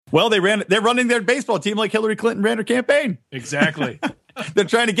Well, they're running their baseball team like Hillary Clinton ran her campaign. Exactly. They're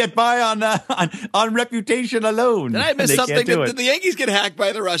trying to get by on reputation alone. Did I miss something? Did the Yankees get hacked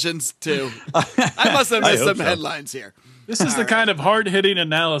by the Russians too? I must have missed some headlines here. This is the kind of hard-hitting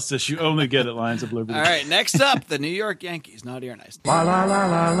analysis you only get at Lions of Liberty. All right, next up, the New York Yankees. Naughty or nice? La la la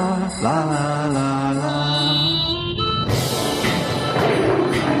la la la la la.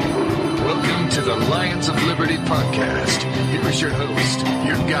 Welcome to the Lions of Liberty podcast. Here is your host,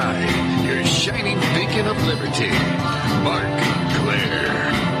 your guide, your shining beacon of liberty, Mark Claire.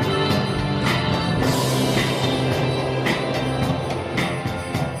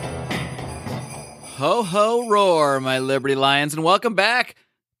 Ho, ho, roar, my Liberty Lions, and welcome back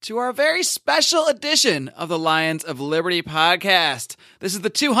to our very special edition of the Lions of Liberty podcast. This is the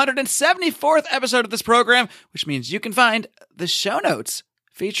 274th episode of this program, which means you can find the show notes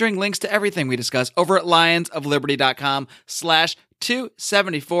featuring links to everything we discuss over at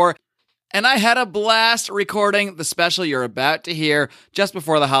lionsofliberty.com/274. And I had a blast recording the special you're about to hear just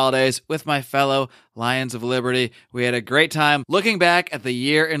before the holidays with my fellow Lions of Liberty. We had a great time looking back at the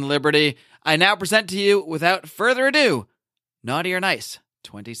year in Liberty. I now present to you, without further ado, Naughty or Nice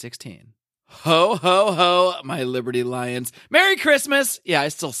 2016. Ho, ho, ho, my Liberty Lions. Merry Christmas. Yeah, I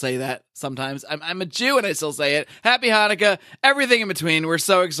still say that sometimes. I'm a Jew and I still say it. Happy Hanukkah, everything in between. We're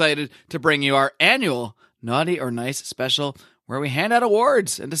so excited to bring you our annual Naughty or Nice special where we hand out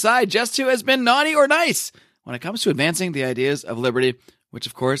awards and decide just who has been naughty or nice when it comes to advancing the ideas of liberty, which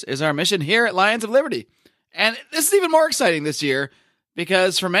of course is our mission here at Lions of Liberty. And this is even more exciting this year,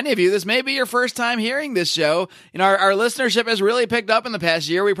 because for many of you, this may be your first time hearing this show. You know, our listenership has really picked up in the past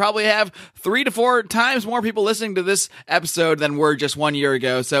year. We probably have 3 to 4 times more people listening to this episode than were just 1 year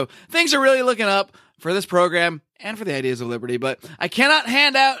ago. So things are really looking up for this program and for the ideas of liberty. But I cannot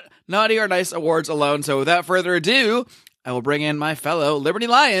hand out Naughty or Nice awards alone. So without further ado, I will bring in my fellow Liberty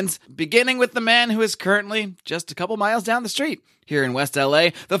Lions, beginning with the man who is currently just a couple miles down the street here in West LA,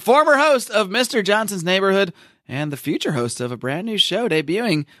 the former host of Mr. Johnson's Neighborhood, and the future host of a brand new show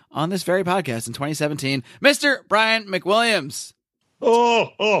debuting on this very podcast in 2017, Mr. Brian McWilliams. Oh,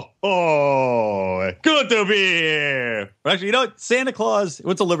 good to be here. Actually, you know what? Santa Claus,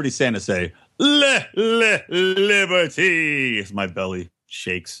 what's a Liberty Santa say? Liberty. As my belly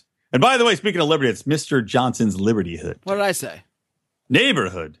shakes. And by the way, speaking of Liberty, it's Mr. Johnson's Liberty Hood. What did I say?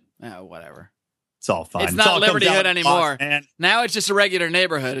 Neighborhood. Oh, whatever. It's all fine. It's not Liberty Hood anymore. Man. Now it's just a regular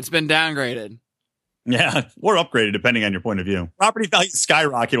neighborhood. It's been downgraded. Yeah, or upgraded, depending on your point of view. Property values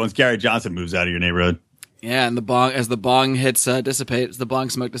skyrocket once Gary Johnson moves out of your neighborhood. Yeah, and the bong hits dissipates, the bong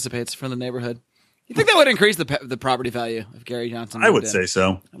smoke dissipates from the neighborhood. You think that would increase the property value of Gary Johnson? I would say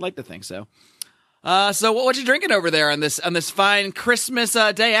so. I'd like to think so. So what you drinking over there on this fine Christmas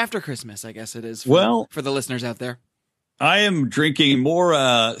day after Christmas? I guess it is. For the listeners out there. I am drinking more.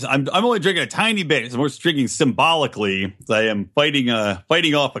 I'm only drinking a tiny bit. I'm more drinking symbolically. I am fighting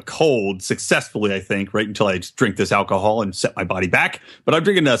off a cold successfully, I think, right until I just drink this alcohol and set my body back. But I'm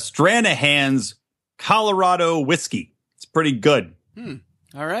drinking a Stranahan's Colorado whiskey. It's pretty good.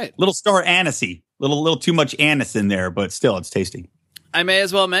 All right. Little star anisey. Little too much anise in there, but still, it's tasty. I may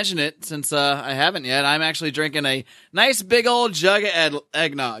as well mention it since I haven't yet. I'm actually drinking a nice big old jug of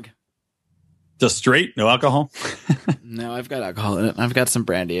eggnog. Just straight, no alcohol? No, I've got alcohol in it. I've got some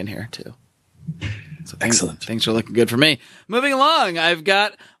brandy in here, too. So excellent. Things are looking good for me. Moving along, I've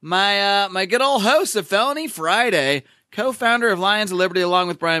got my my good old host of Felony Friday, co-founder of Lions of Liberty, along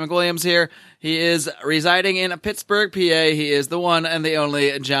with Brian McWilliams here. He is residing in Pittsburgh, PA. He is the one and the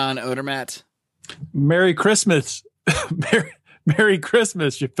only John Odermatt. Merry Christmas. Merry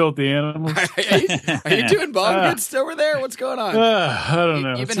Christmas, you filthy animals. Are you doing bong hits over there? What's going on? I don't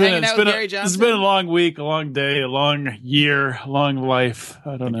know. You've been hanging out with Gary Johnson? It's been a long week, a long day, a long year, a long life.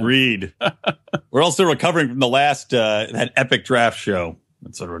 I don't know. Agreed. We're also recovering from the last that epic draft show.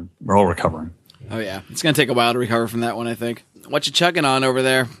 We're all recovering. Oh, yeah. It's going to take a while to recover from that one, I think. What you chugging on over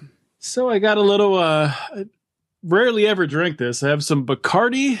there? So I got a little... rarely ever drink this. I have some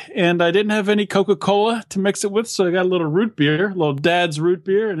Bacardi, and I didn't have any Coca-Cola to mix it with, so I got a little root beer, a little Dad's root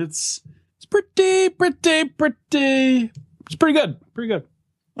beer, and it's pretty. It's pretty good. Pretty good.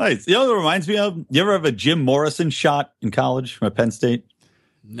 Nice. You know what it reminds me of? You ever have a Jim Morrison shot in college from Penn State?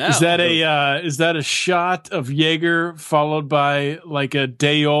 No. Is that a shot of Jaeger followed by like a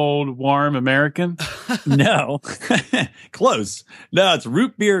day-old warm American? No. Close. No, it's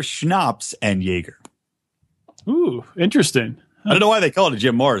root beer, schnapps, and Jaeger. Ooh, interesting. I don't know why they call it a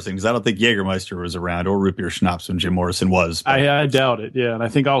Jim Morrison, because I don't think Jägermeister was around or root beer schnapps when Jim Morrison was. I doubt it, yeah. And I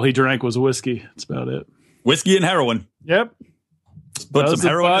think all he drank was whiskey. That's about it. Whiskey and heroin. Yep. Put some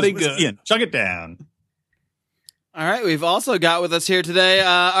heroin in whiskey and chug it down. All right, we've also got with us here today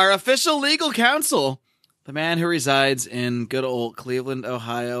our official legal counsel, the man who resides in good old Cleveland,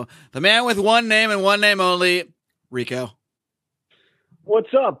 Ohio, the man with one name and one name only, Rico.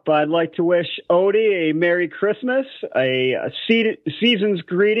 What's up? I'd like to wish Odie a Merry Christmas, a season's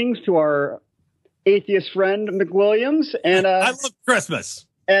greetings to our atheist friend McWilliams, and I love Christmas.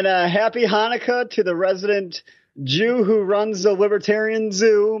 And a happy Hanukkah to the resident Jew who runs the Libertarian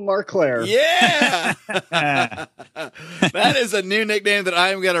Zoo, Mark Claire. Yeah! That is a new nickname that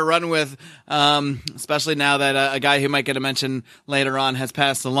I'm going to run with, especially now that a guy who might get a mention later on has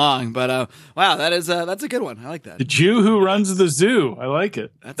passed along. But wow, that's a good one. I like that. The Jew who runs the zoo. I like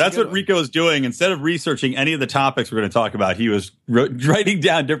it. That's what Rico is doing. Instead of researching any of the topics we're going to talk about, he was writing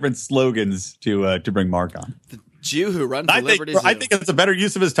down different slogans to bring Mark on. The Jew who runs the Liberty Zoo. I think it's a better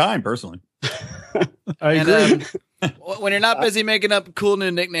use of his time, personally. I agree. When you're not busy making up cool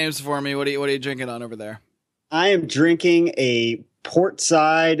new nicknames for me, what are you drinking on over there? I am drinking a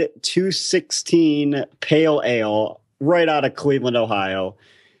Portside 216 Pale Ale right out of Cleveland, Ohio.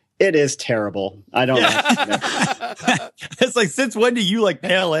 It is terrible. I don't know. It's like, since when do you like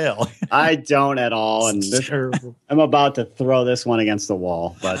pale ale? I don't at all. And I'm about to throw this one against the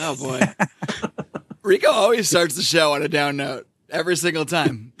wall. But oh, boy. Rico always starts the show on a down note. Every single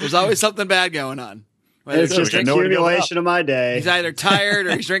time. There's always something bad going on. It's just an accumulation of my day. He's either tired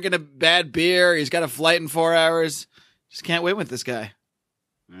or he's drinking a bad beer. He's got a flight in 4 hours. Just can't win with this guy.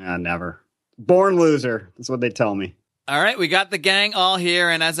 Never. Born loser. That's what they tell me. All right, we got the gang all here.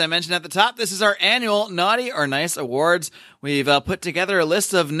 And as I mentioned at the top, this is our annual Naughty or Nice Awards. We've put together a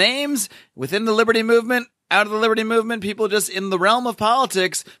list of names within the Liberty Movement, out of the Liberty Movement, people just in the realm of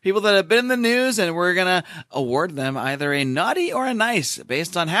politics, people that have been in the news, and we're going to award them either a naughty or a nice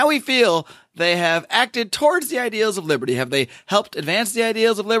based on how we feel they have acted towards the ideals of liberty. Have they helped advance the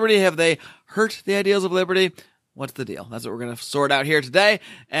ideals of liberty? Have they hurt the ideals of liberty? What's the deal? That's what we're going to sort out here today.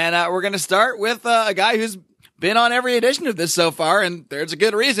 And we're going to start with a guy who's been on every edition of this so far, and there's a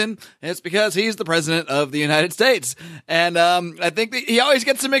good reason. It's because he's the president of the United States. And I think that he always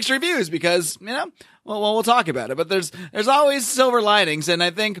gets some mixed reviews because, well, we'll talk about it. But there's always silver linings, and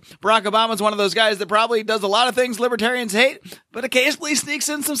I think Barack Obama's one of those guys that probably does a lot of things libertarians hate, but occasionally sneaks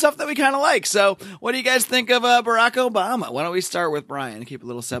in some stuff that we kind of like. So what do you guys think of Barack Obama? Why don't we start with Brian and keep a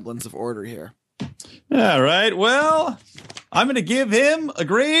little semblance of order here? All right. Well, I'm going to give him a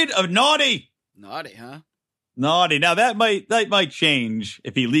grade of naughty. Naughty, huh? Naughty. Now that might change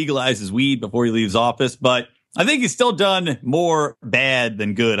if he legalizes weed before he leaves office, but I think he's still done more bad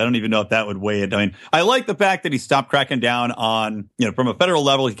than good. I don't even know if that would weigh it. I mean, I like the fact that he stopped cracking down on, from a federal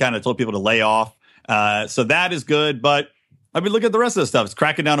level, he kind of told people to lay off. So that is good. But I mean, look at the rest of the stuff. It's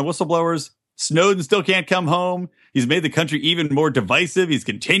cracking down on whistleblowers. Snowden still can't come home. He's made the country even more divisive. He's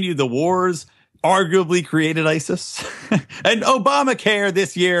continued the wars, arguably created ISIS. And Obamacare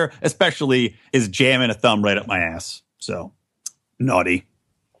this year, especially, is jamming a thumb right up my ass. So, naughty.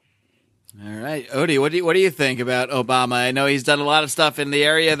 All right, Odie, what do you think about Obama? I know he's done a lot of stuff in the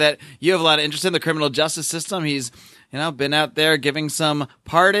area that you have a lot of interest in, the criminal justice system. He's, been out there giving some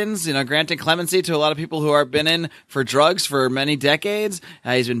pardons, granting clemency to a lot of people who have been in for drugs for many decades.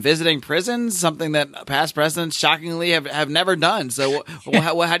 He's been visiting prisons, something that past presidents shockingly have never done. So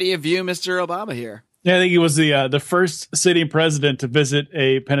how do you view Mr. Obama here? Yeah, I think he was the first sitting president to visit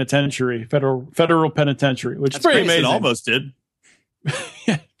a penitentiary, federal penitentiary, which is pretty amazing. Almost did.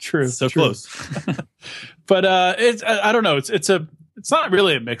 Yeah, true. So true. Close. But I don't know. It's not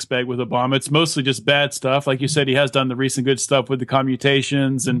really a mixed bag with Obama. It's mostly just bad stuff. Like you said, he has done the recent good stuff with the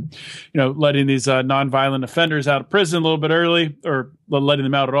commutations and, letting these nonviolent offenders out of prison a little bit early, or letting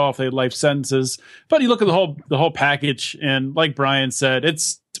them out at all if they had life sentences. But you look at the whole package, and like Brian said,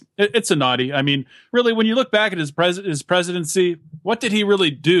 it's a naughty. I mean, really, when you look back at his presidency, what did he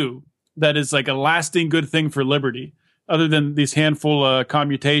really do that is like a lasting good thing for liberty? Other than these handful of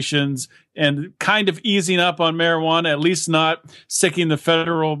commutations and kind of easing up on marijuana, at least not sicking the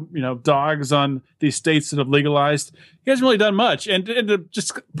federal, dogs on these states that have legalized. He hasn't really done much. And to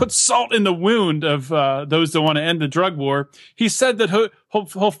just put salt in the wound of those that want to end the drug war, he said that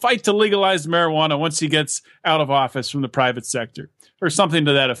he'll fight to legalize marijuana once he gets out of office from the private sector, or something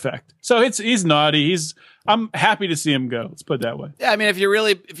to that effect. So he's naughty. I'm happy to see him go. Let's put it that way. Yeah, I mean, if you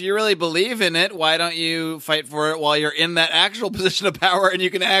really believe in it, why don't you fight for it while you're in that actual position of power and you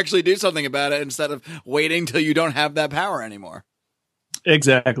can actually do something about it instead of waiting till you don't have that power anymore?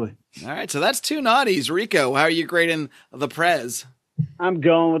 Exactly. All right, so that's two naughties. Rico, how are you grading the prez? I'm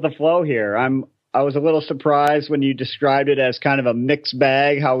going with the flow here. I was a little surprised when you described it as kind of a mixed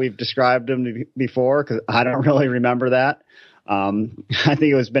bag, how we've described him before, because I don't really remember that. I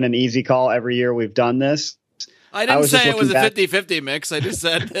think it has been an easy call every year we've done this. I didn't was just say it was a looking back- 50-50 mix. I just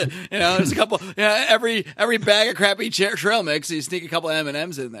said, there's a couple, every bag of crappy trail mix, you sneak a couple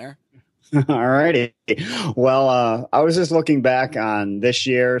M&Ms in there. All righty. Well, I was just looking back on this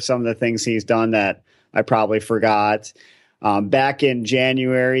year, some of the things he's done that I probably forgot. Back in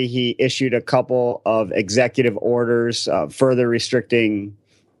January, he issued a couple of executive orders further restricting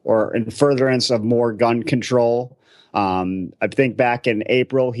or in furtherance of more gun control. I think back in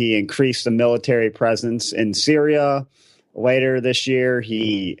April, he increased the military presence in Syria. Later this year,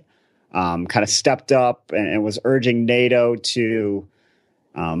 he kind of stepped up and was urging NATO to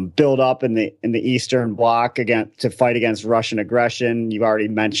build up in the Eastern Bloc to fight against Russian aggression. You've already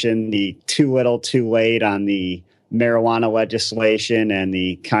mentioned the too little, too late on the marijuana legislation and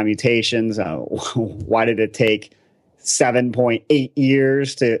the commutations. Why did it take 7.8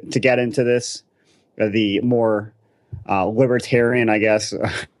 years to get into this? The more libertarian, I guess,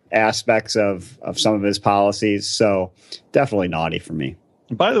 aspects of some of his policies. So definitely naughty for me.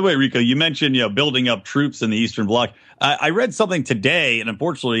 By the way, Rico, you mentioned building up troops in the Eastern Bloc. I read something today, and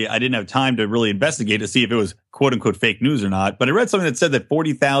unfortunately, I didn't have time to really investigate to see if it was "quote unquote" fake news or not. But I read something that said that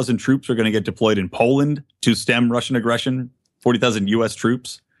 40,000 troops are going to get deployed in Poland to stem Russian aggression. 40,000 U.S.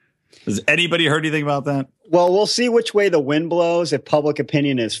 troops. Has anybody heard anything about that? Well, we'll see which way the wind blows, if public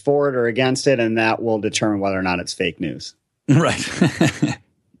opinion is for it or against it, and that will determine whether or not it's fake news. Right.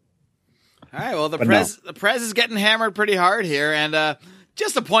 All right. Well, the prez is getting hammered pretty hard here, and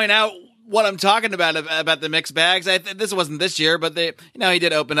just to point out what I'm talking about the mixed bags. This wasn't this year, but he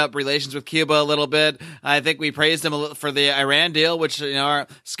did open up relations with Cuba a little bit. I think we praised him a little for the Iran deal, which our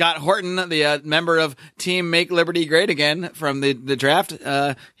Scott Horton, the member of Team Make Liberty Great Again from the draft,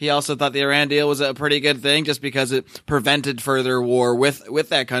 he also thought the Iran deal was a pretty good thing, just because it prevented further war with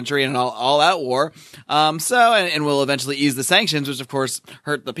that country and an all-out war. And will eventually ease the sanctions, which of course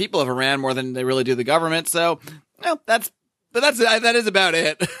hurt the people of Iran more than they really do the government. So, that is about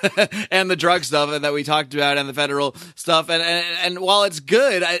it. And the drug stuff that we talked about and the federal stuff. And while it's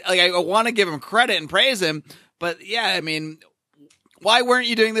good, I want to give him credit and praise him. But yeah, I mean, why weren't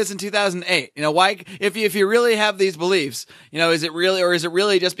you doing this in 2008? Why, if you really have these beliefs, is it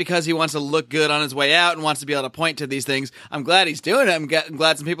really just because he wants to look good on his way out and wants to be able to point to these things? I'm glad he's doing it. I'm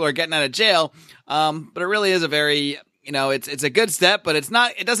glad some people are getting out of jail. But it really is a very, it's a good step, but it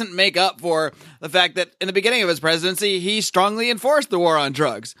doesn't make up for the fact that in the beginning of his presidency, he strongly enforced the war on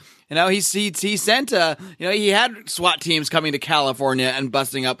drugs. He sent, he had SWAT teams coming to California and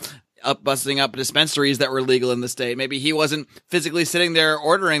busting up dispensaries that were legal in the state. Maybe he wasn't physically sitting there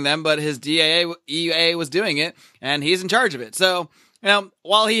ordering them, but his DEA was doing it, and he's in charge of it. So,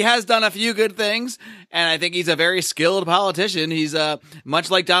 while he has done a few good things, and I think he's a very skilled politician, he's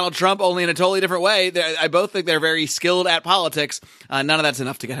much like Donald Trump, only in a totally different way. I both think they're very skilled at politics. None of that's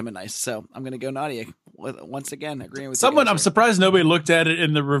enough to get him a nice. So I'm going to go naughty once again, agreeing with someone. I'm surprised nobody looked at it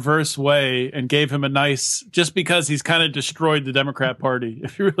in the reverse way and gave him a nice, just because he's kind of destroyed the Democrat Party.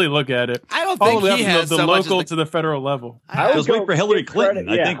 If you really look at it, I don't think he has the so local much to the federal level. I was waiting for Hillary Clinton.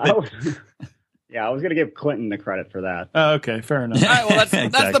 Credit, I think I was going to give Clinton the credit for that. Okay, fair enough. All right, well, that's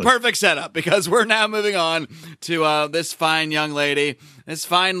Exactly. the perfect setup, because we're now moving on to this fine young lady, this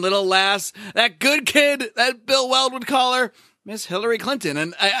fine little lass, that good kid that Bill Weld would call her, Miss Hillary Clinton.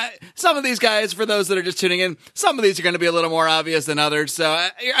 And some of these guys, for those that are just tuning in, some of these are going to be a little more obvious than others. So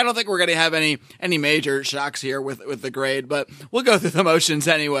I don't think we're going to have any major shocks here with the grade, but we'll go through the motions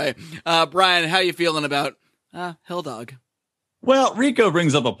anyway. Brian, how you feeling about Hill Dog? Well, Rico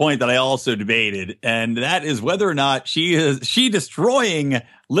brings up a point that I also debated, and that is whether or not she destroying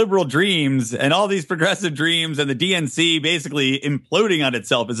liberal dreams and all these progressive dreams and the DNC basically imploding on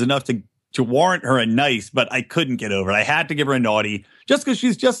itself is enough to warrant her a nice, but I couldn't get over it. I had to give her a naughty just because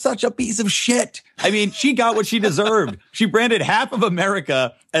she's just such a piece of shit. I mean, she got what she deserved. She branded half of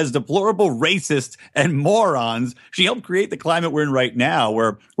America as deplorable racists and morons. She helped create the climate we're in right now,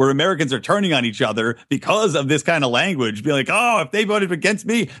 where Americans are turning on each other because of this kind of language. Be like, oh, if they voted against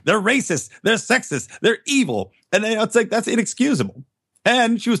me, they're racist, they're sexist, they're evil. And it's like, that's inexcusable.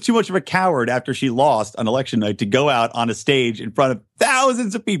 And she was too much of a coward after she lost on election night to go out on a stage in front of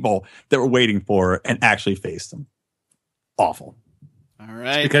thousands of people that were waiting for her and actually face them. Awful. All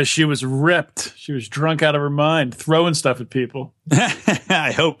right. Because she was ripped. She was drunk out of her mind, throwing stuff at people.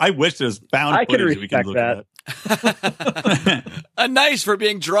 I wish there's found I can footage we can respect look at. A nice for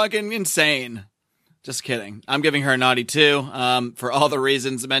being drunk and insane. Just kidding. I'm giving her a naughty too, for all the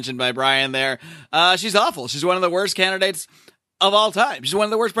reasons mentioned by Brian there. She's awful. She's one of the worst candidates of all time. She's one of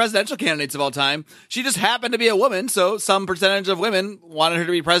the worst presidential candidates of all time. She just happened to be a woman, so some percentage of women wanted her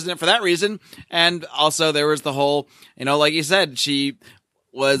to be president for that reason. And also there was the whole, like you said, she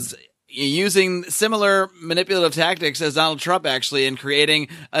was using similar manipulative tactics as Donald Trump, actually, in creating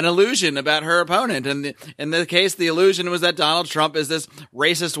an illusion about her opponent. And in the case, the illusion was that Donald Trump is this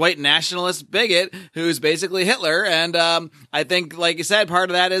racist white nationalist bigot who's basically Hitler. And I think, like you said, part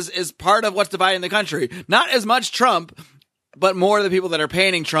of that is part of what's dividing the country. Not as much Trump, but more the people that are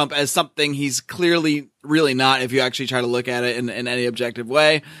painting Trump as something he's clearly really not, if you actually try to look at it in any objective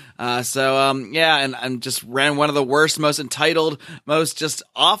way. And I'm just ran one of the worst, most entitled, most just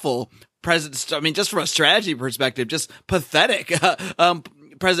awful presidents. I mean, just from a strategy perspective, just pathetic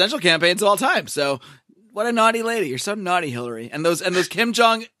presidential campaigns of all time. So what a naughty lady. You're so naughty, Hillary. And those Kim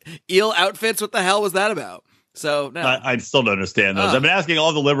Jong-il outfits, what the hell was that about? So no. I still don't understand those. I've been asking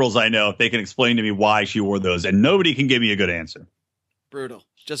all the liberals I know if they can explain to me why she wore those, and nobody can give me a good answer. Brutal.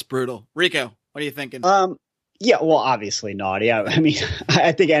 Just brutal. Rico, what are you thinking? Yeah, well, obviously naughty. I mean,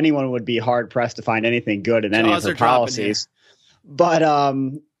 I think anyone would be hard pressed to find anything good in any of her policies. But,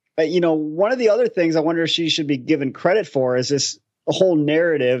 one of the other things I wonder if she should be given credit for is this whole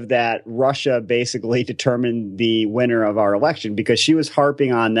narrative that Russia basically determined the winner of our election, because she was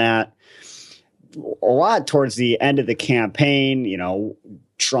harping on that a lot towards the end of the campaign.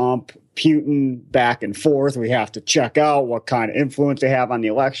 Trump, Putin, back and forth. We have to check out what kind of influence they have on the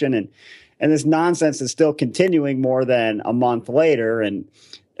election. And this nonsense is still continuing more than a month later. And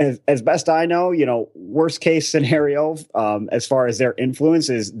as best I know, worst case scenario, as far as their influence,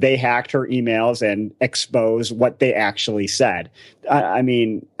 is they hacked her emails and exposed what they actually said. I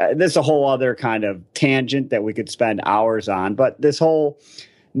mean, there's a whole other kind of tangent that we could spend hours on. But this whole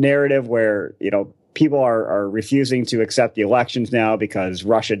narrative where, people are refusing to accept the elections now because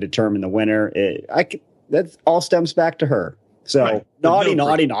Russia determined the winner, that all stems back to her. So right. Naughty.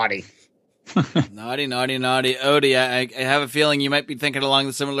 Naughty, naughty. Odie, I have a feeling you might be thinking along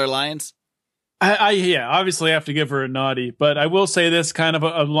the similar lines. I obviously have to give her a naughty, but I will say this kind of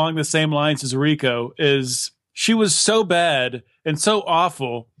along the same lines as Rico is she was so bad and so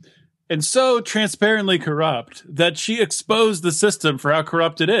awful and so transparently corrupt that she exposed the system for how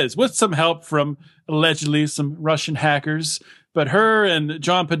corrupt it is, with some help from allegedly some Russian hackers. But her and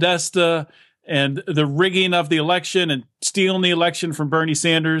John Podesta and the rigging of the election and stealing the election from Bernie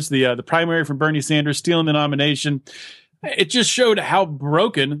Sanders, the primary from Bernie Sanders, stealing the nomination, it just showed how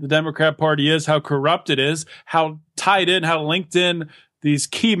broken the Democrat Party is, how corrupt it is, how tied in, how linked in these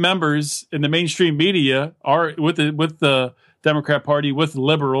key members in the mainstream media are with the Democrat Party, with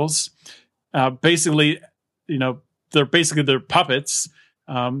liberals. Basically, they're their puppets.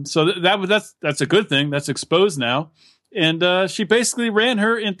 So that's a good thing. That's exposed now. And she basically ran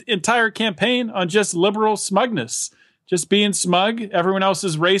her entire campaign on just liberal smugness, just being smug. Everyone else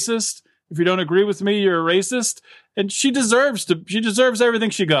is racist. If you don't agree with me, you're a racist. And she deserves everything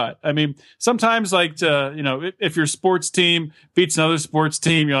she got. I mean, sometimes if your sports team beats another sports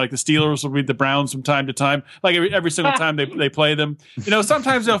team, like the Steelers will beat the Browns from time to time, like every single time they play them.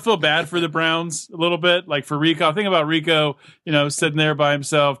 Sometimes they'll feel bad for the Browns a little bit. Like for Rico, think about Rico, sitting there by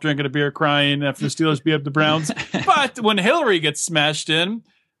himself, drinking a beer, crying after the Steelers beat up the Browns. But when Hillary gets smashed in,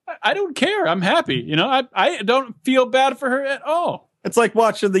 I don't care. I'm happy. I don't feel bad for her at all. It's like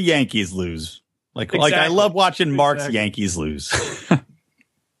watching the Yankees lose. Like I love watching Mark's Yankees lose.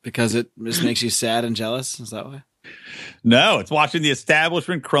 Because it just makes you sad and jealous? Is that why? No, it's watching the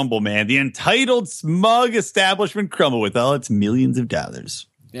establishment crumble, man. The entitled, smug establishment crumble with all its millions of dollars.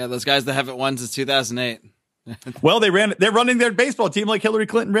 Yeah, those guys that haven't won since 2008. Well, they're running their baseball team like Hillary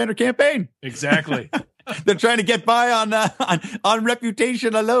Clinton ran her campaign. Exactly. They're trying to get by on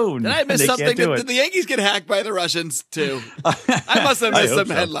reputation alone. Did I miss something? Did the Yankees get hacked by the Russians too? I must have missed some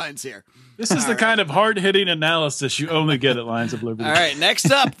headlines here. This is the kind of hard-hitting analysis you only get at Lions of Liberty. All right,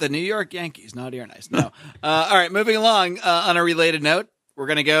 next up, the New York Yankees. Naughty or nice? No. All right, moving along. On a related note, we're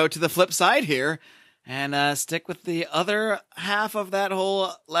going to go to the flip side here and stick with the other half of that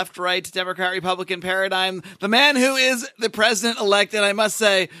whole left-right Democrat-Republican paradigm. The man who is the president-elect, and I must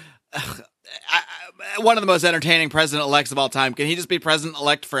say, one of the most entertaining president-elects of all time. Can he just be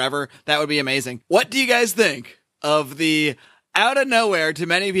president-elect forever? That would be amazing. What do you guys think of the out of nowhere to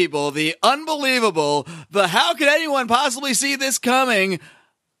many people, the unbelievable, the how could anyone possibly see this coming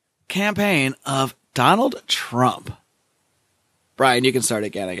campaign of Donald Trump? Brian, you can start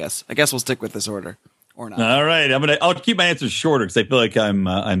again, I guess. I guess we'll stick with this order or not. All right. I'll keep my answers shorter because I feel like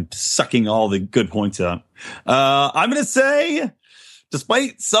I'm sucking all the good points out. I'm going to say,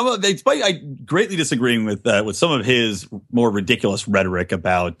 despite I greatly disagreeing with some of his more ridiculous rhetoric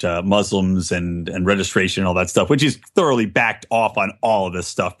about Muslims and registration and all that stuff, which is thoroughly backed off on all of this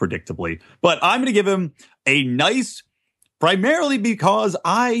stuff, predictably. But I'm going to give him a nice, primarily because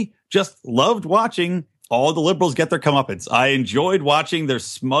I just loved watching all the liberals get their comeuppance. I enjoyed watching their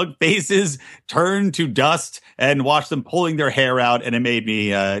smug faces turn to dust and watch them pulling their hair out, and it made me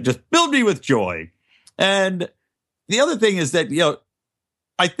just filled me with joy. And the other thing is that,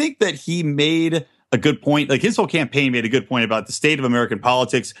 I think that he made a good point. Like, his whole campaign made a good point about the state of American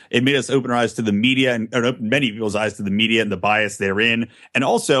politics. It made us open our eyes to the media and opened many people's eyes to the media and the bias therein, and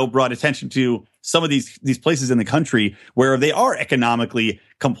also brought attention to some of these places in the country where they are economically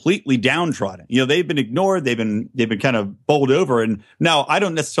completely downtrodden. They've been ignored. They've been kind of bowled over. And now I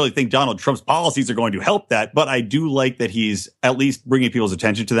don't necessarily think Donald Trump's policies are going to help that, but I do like that he's at least bringing people's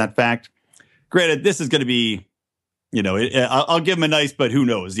attention to that fact. Granted, this is going to be, I'll give him a nice, but who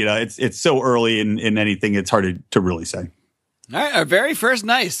knows? It's so early in anything, it's hard to really say. All right, our very first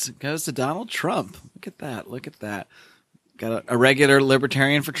nice goes to Donald Trump. Look at that. Got a regular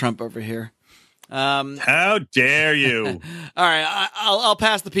libertarian for Trump over here. How dare you? All right, I'll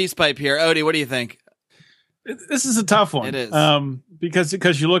pass the peace pipe here. Odie, what do you think? This is a tough one. It is.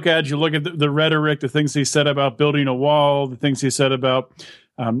 Because you look at the rhetoric, the things he said about building a wall, the things he said about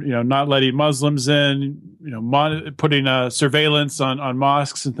not letting Muslims in, putting surveillance on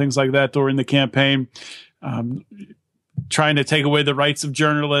mosques and things like that during the campaign, trying to take away the rights of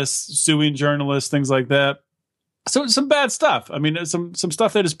journalists, suing journalists, things like that. So some bad stuff. I mean, some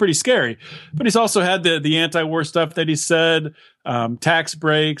stuff that is pretty scary. But he's also had the anti-war stuff that he said, tax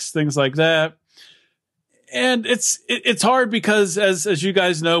breaks, things like that. And it's hard because, as you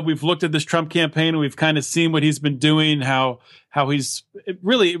guys know, we've looked at this Trump campaign and we've kind of seen what he's been doing, how he's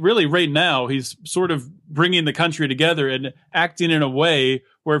really right now, he's sort of bringing the country together and acting in a way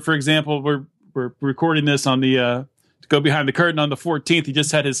where, for example, we're recording this on the go behind the curtain on the 14th. He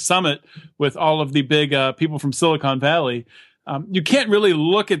just had his summit with all of the big people from Silicon Valley. You can't really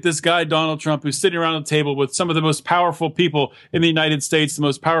look at this guy, Donald Trump, who's sitting around the table with some of the most powerful people in the United States, the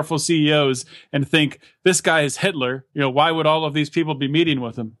most powerful CEOs, and think this guy is Hitler. Why would all of these people be meeting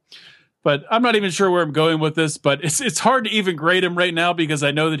with him? But I'm not even sure where I'm going with this, but it's hard to even grade him right now because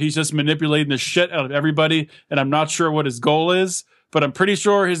I know that he's just manipulating the shit out of everybody, and I'm not sure what his goal is. But I'm pretty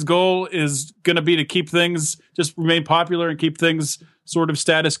sure his goal is going to be to keep things, just remain popular and keep things sort of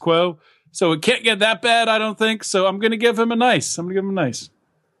status quo. So it can't get that bad, I don't think. So I'm going to give him a nice. A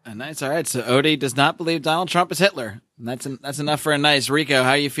nice. All right. So Odie does not believe Donald Trump is Hitler. And that's enough for a nice. Rico, how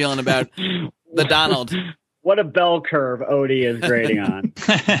are you feeling about the Donald? What a bell curve Odie is grading on.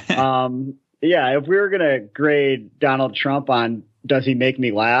 If we were going to grade Donald Trump on does he make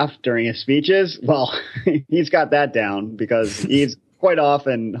me laugh during his speeches, well, he's got that down because he's quite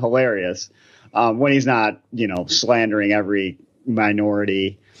often hilarious when he's not, slandering every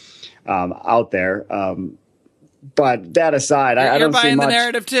minority out there. But that aside, I don't see much. You're buying the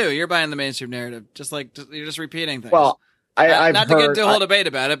narrative too. You're buying the mainstream narrative. You're just repeating things. Well, I've not to get into a whole debate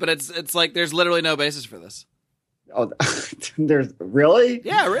about it, but it's like there's literally no basis for this. Oh, there's really?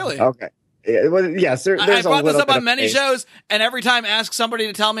 Yeah, really. Okay. Yes, there's I brought this up on many base. shows, and every time ask somebody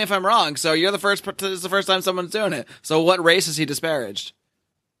to tell me if I'm wrong. So this is the first time someone's doing it. So what race has he disparaged?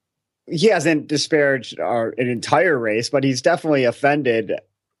 He hasn't disparaged an entire race, but he's definitely offended,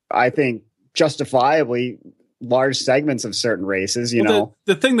 I think, justifiably large segments of certain races.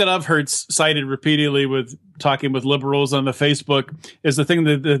 The thing that I've heard cited repeatedly with talking with liberals on the Facebook is the thing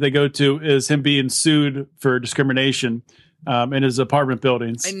that they go to is him being sued for discrimination. In his apartment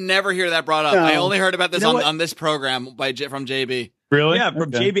buildings. I never hear that brought up. No. I only heard about this on this program from JB. Really? Yeah,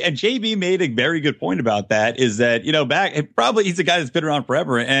 from JB. And JB made a very good point about that is that, probably he's a guy that's been around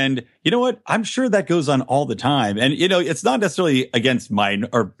forever. And you know what? I'm sure that goes on all the time. And, it's not necessarily against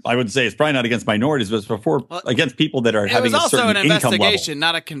or I would say it's probably not against minorities, but it's against people that are having a certain income level. It was also an investigation,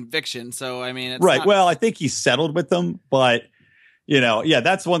 not a conviction. So, I mean, it's right. Well, I think he settled with them, but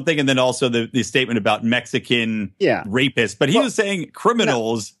that's one thing. And then also the statement about Mexican rapists. But he was saying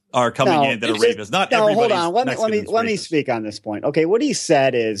criminals are coming in that are rapists. Not everybody. Hold on. Let me speak on this point. Okay, what he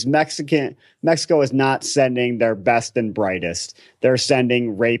said is Mexico is not sending their best and brightest. They're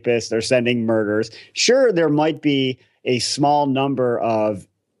sending rapists. They're sending murderers. Sure, there might be a small number of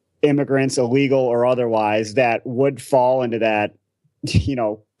immigrants, illegal or otherwise, that would fall into that,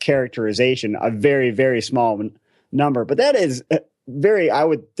 characterization. A very, very small number. But that is I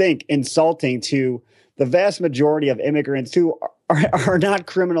would think, insulting to the vast majority of immigrants who are not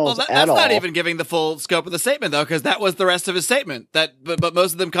criminals at all. That's not even giving the full scope of the statement, though, because that was the rest of his statement. But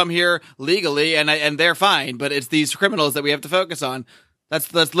most of them come here legally, and they're fine. But it's these criminals that we have to focus on.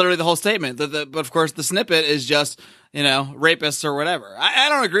 That's literally the whole statement. But of course, the snippet is just rapists or whatever. I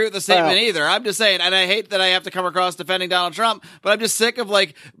don't agree with the statement either. I'm just saying, and I hate that I have to come across defending Donald Trump, but I'm just sick of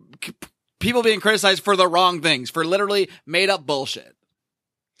people being criticized for the wrong things, for literally made up bullshit.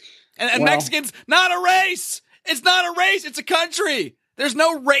 And Well- Mexicans, not a race. It's not a race. It's a country. There's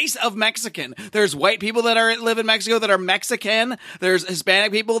no race of Mexican. There's white people that live in Mexico that are Mexican. There's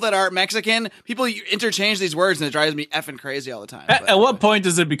Hispanic people that are Mexican. People interchange these words, and it drives me effing crazy all the time. At what point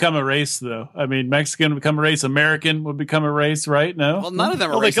does it become a race, though? I mean, Mexican would become a race. American would become a race, right? No? Well, none of them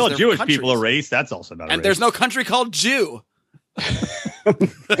are Well, they races. call They're Jewish countries. people a race. That's also not a And race. there's no country called Jew.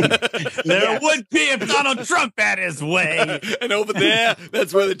 There would be if Donald Trump had his way. And over there,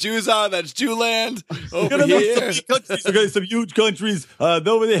 that's where the Jews are. That's Jewland. Over Gonna be here. some big countries, okay, some huge countries.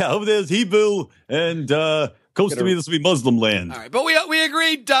 Over there's Hebrew, and close to me, this will be Muslim land. All right, but we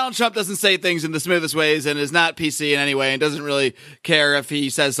agree Donald Trump doesn't say things in the smoothest ways and is not PC in any way and doesn't really care if he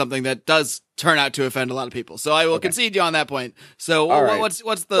says something that does turn out to offend a lot of people. So I will concede you on that point. So All right. what's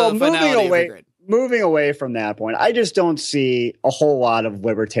the finality of your grade? Moving away from that point, I just don't see a whole lot of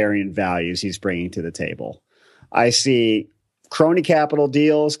libertarian values he's bringing to the table. I see crony capital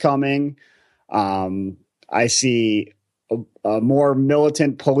deals coming. I see a more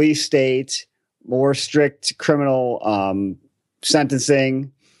militant police state, more strict criminal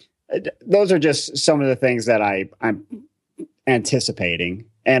sentencing. Those are just some of the things that I'm anticipating.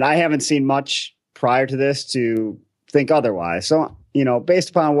 And I haven't seen much prior to this to think otherwise. So, based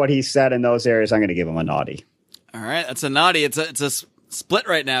upon what he said in those areas, I'm going to give him a naughty. All right, that's a naughty. It's a split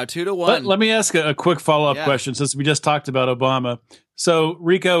right now, 2-1. But let me ask a quick follow-up Yeah. question, since we just talked about Obama. So,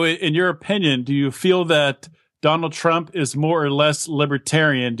 Rico, in your opinion, do you feel that Donald Trump is more or less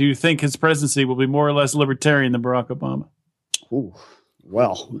libertarian? Do you think his presidency will be more or less libertarian than Barack Obama? Ooh,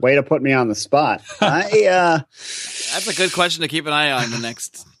 well, way to put me on the spot. That's a good question to keep an eye on in the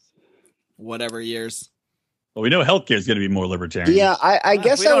next whatever years. Well, we know healthcare is going to be more libertarian. Yeah, I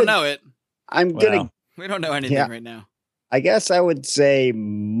guess we I don't would, know it. I'm Well, going to, We don't know anything Yeah. right now. I guess I would say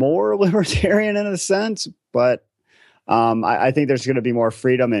more libertarian in a sense, but I think there's going to be more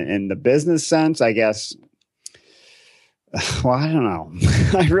freedom in the business sense, I guess. Well, I don't know.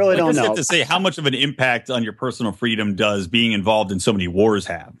 I really don't know. To say how much of an impact on your personal freedom does being involved in so many wars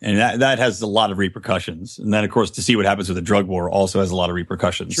have, and that has a lot of repercussions. And then, of course, to see what happens with the drug war also has a lot of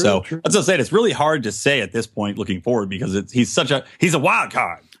repercussions. True, so true. that's what I'm saying. It's really hard to say at this point, looking forward, because he's a wild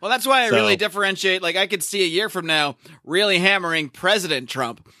card. Well, that's why I So- really differentiate. Like, I could see a year from now really hammering President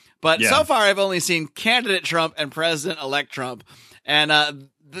Trump. But Yeah. so far, I've only seen candidate Trump and President-elect Trump. And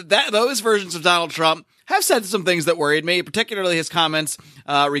those versions of Donald Trump have said some things that worried me, particularly his comments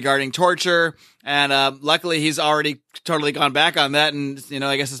regarding torture. And luckily, he's already totally gone back on that. And,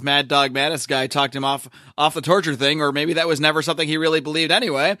 I guess this Mad Dog Mattis guy talked him off the torture thing, or maybe that was never something he really believed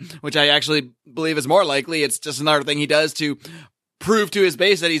anyway, which I actually believe is more likely. It's just another thing he does to prove to his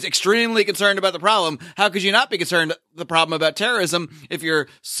base that he's extremely concerned about the problem. How could you not be concerned the problem about terrorism if you're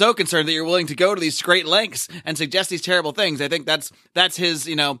so concerned that you're willing to go to these great lengths and suggest these terrible things? I think that's his,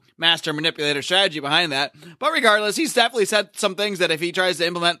 master manipulator strategy behind that. But regardless, he's definitely said some things that if he tries to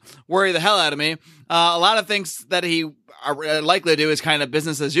implement, worry the hell out of me. A lot of things that he are likely to do is kind of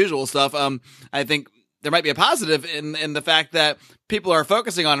business as usual stuff. I think there might be a positive in the fact that people are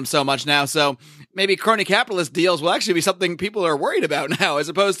focusing on him so much now. So maybe crony capitalist deals will actually be something people are worried about now, as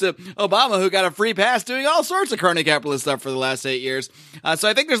opposed to Obama, who got a free pass doing all sorts of crony capitalist stuff for the last 8 years. So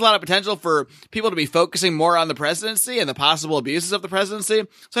I think there's a lot of potential for people to be focusing more on the presidency and the possible abuses of the presidency.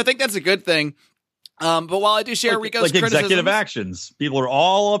 So I think that's a good thing. But while I do share Rico's criticisms, executive actions, people are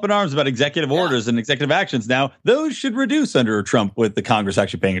all up in arms about executive orders and executive actions now. Those should reduce under Trump with the Congress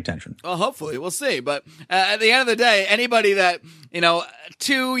actually paying attention. well, hopefully, we'll see. But at the end of the day, anybody that,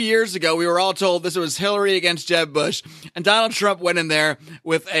 2 years ago, we were all told this was Hillary against Jeb Bush, and Donald Trump went in there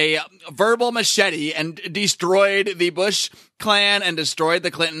with a verbal machete and destroyed the Bush clan and destroyed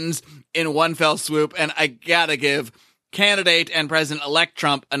the Clintons in one fell swoop. And I gotta give candidate and President-elect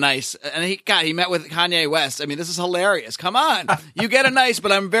Trump a nice, and he met with Kanye West. I mean, this is hilarious. Come on. You get a nice, but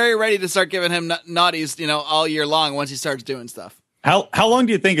I'm very ready to start giving him naughties, all year long once he starts doing stuff. How long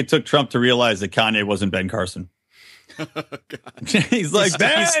do you think it took Trump to realize that Kanye wasn't Ben Carson? He's like, He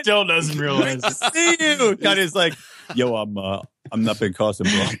Ben, still doesn't realize it. see you. Kanye's like, yo, I'm not Ben Carson,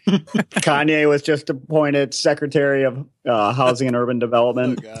 bro. Kanye was just appointed Secretary of Housing and Urban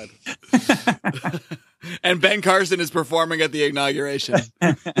Development. God. And Ben Carson is performing at the inauguration,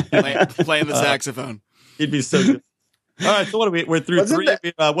 playing the saxophone. He'd be so good. All right, so what are we? We're through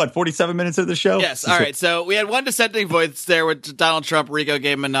Wasn't 47 minutes of the show? Yes. All right. So we had one dissenting voice there with Donald Trump. Rico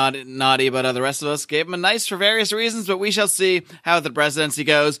gave him a naughty, but the rest of us gave him a nice for various reasons. But we shall see how the presidency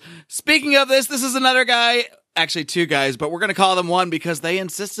goes. Speaking of this is another guy. Actually, two guys, but we're going to call them one because they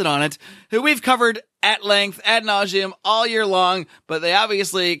insisted on it, who we've covered at length, ad nauseum, all year long, but they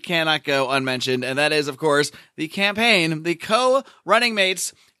obviously cannot go unmentioned. And that is, of course, the campaign, the co-running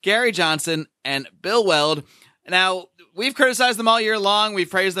mates, Gary Johnson and Bill Weld. Now, we've criticized them all year long. We've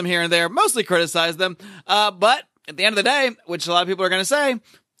praised them here and there, mostly criticized them. But at the end of the day, which a lot of people are going to say,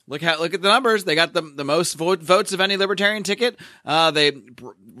 look at the numbers. They got the most votes of any libertarian ticket. They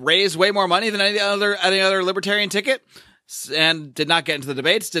raised way more money than any other libertarian ticket, and did not get into the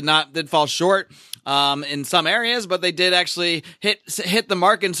debates. Did fall short in some areas, but they did actually hit the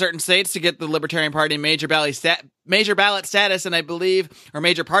mark in certain states to get the Libertarian Party major ballot status, and I believe, or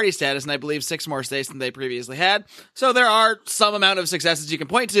major party status, and I believe 6 more states than they previously had. So there are some amount of successes you can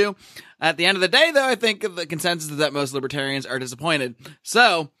point to. At the end of the day, though, I think the consensus is that most libertarians are disappointed.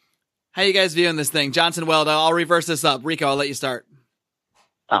 So, how you guys viewing this thing? Johnson, Weld, I'll reverse this up. Rico, I'll let you start.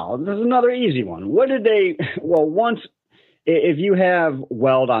 Oh, there's another easy one. What did they? Well, once. If you have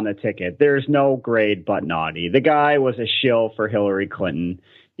Weld on the ticket, there's no grade but naughty. The guy was a shill for Hillary Clinton.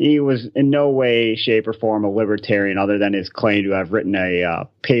 He was in no way, shape, or form a libertarian other than his claim to have written a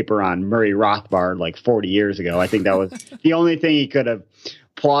paper on Murray Rothbard like 40 years ago. I think that was the only thing he could have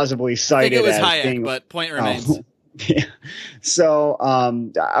plausibly cited. I think it was as Hayek, being, but point remains. Yeah. So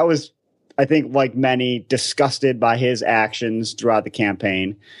I was, I think, like many, disgusted by his actions throughout the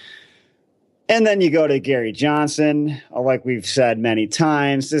campaign. And then you go to Gary Johnson. Like we've said many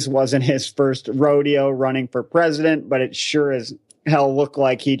times, this wasn't his first rodeo running for president, but it sure as hell looked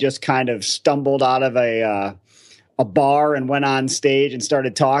like he just kind of stumbled out of a bar and went on stage and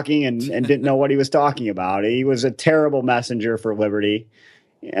started talking and didn't know what he was talking about. He was a terrible messenger for liberty.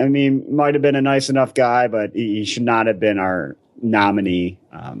 I mean, might have been a nice enough guy, but he should not have been our nominee.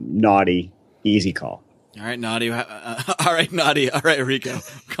 Naughty, easy call. All right, naughty. All right, naughty. All right, Rico. I'm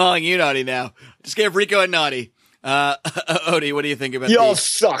calling you naughty now. Just gave Rico a naughty. Odie, what do you think about Y'all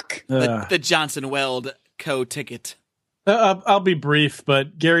suck. the Johnson Weld co-ticket? I'll be brief,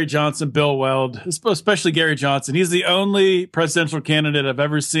 but Gary Johnson, Bill Weld, especially Gary Johnson, he's the only presidential candidate I've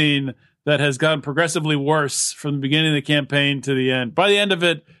ever seen that has gotten progressively worse from the beginning of the campaign to the end. By the end of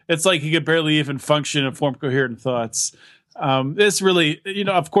it, it's like he could barely even function and form coherent thoughts. It's really,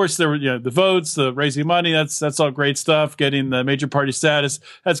 of course, there were the votes, the raising money. That's all great stuff. Getting the major party status,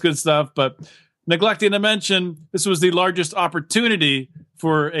 that's good stuff. But neglecting to mention, this was the largest opportunity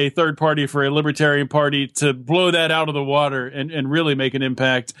for a third party, for a libertarian party, to blow that out of the water and really make an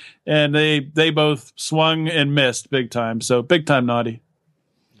impact. And they both swung and missed big time. So big time naughty.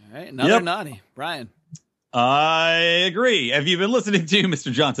 All right, another naughty. Brian. I agree. Have you been listening to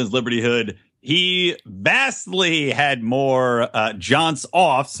Mr. Johnson's Liberty Hood? He vastly had more Johns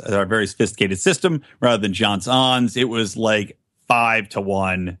offs, our very sophisticated system, rather than Johns ons. It was like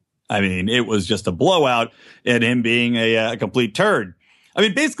 5-1. I mean, it was just a blowout, and him being a complete turd. I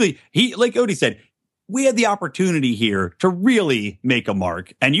mean, basically, he, like Odie said, we had the opportunity here to really make a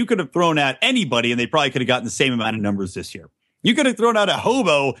mark, and you could have thrown out anybody, and they probably could have gotten the same amount of numbers this year. You could have thrown out a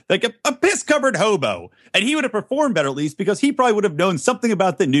hobo, like a piss-covered hobo, and he would have performed better, at least, because he probably would have known something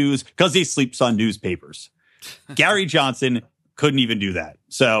about the news because he sleeps on newspapers. Gary Johnson couldn't even do that.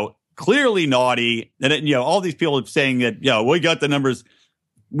 So clearly naughty. And, all these people are saying that, we got the numbers.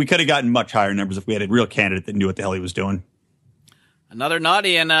 We could have gotten much higher numbers if we had a real candidate that knew what the hell he was doing. Another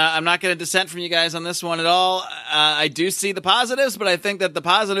naughty, and I'm not going to dissent from you guys on this one at all. I do see the positives, but I think that the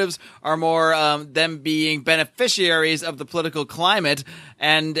positives are more them being beneficiaries of the political climate,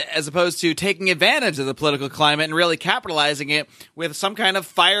 and as opposed to taking advantage of the political climate and really capitalizing it with some kind of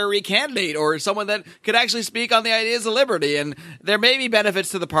fiery candidate or someone that could actually speak on the ideas of liberty. And there may be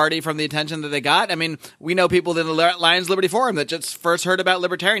benefits to the party from the attention that they got. I mean, we know people in the Lions Liberty Forum that just first heard about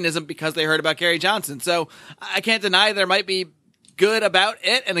libertarianism because they heard about Gary Johnson. So I can't deny there might be good about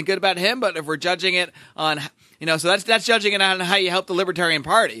it and a good about him, but if we're judging it on, so that's judging it on how you help the Libertarian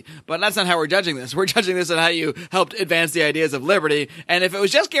Party, but that's not how we're judging this. We're judging this on how you helped advance the ideas of liberty. And if it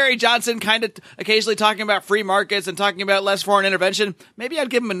was just Gary Johnson kind of occasionally talking about free markets and talking about less foreign intervention, maybe I'd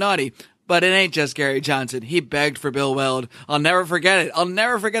give him a naughty. But it ain't just Gary Johnson. He begged for Bill Weld. I'll never forget it. I'll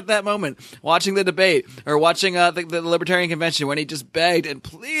never forget that moment. Watching the debate or watching the Libertarian Convention when he just begged and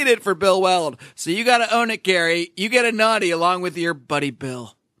pleaded for Bill Weld. So you got to own it, Gary. You get a naughty along with your buddy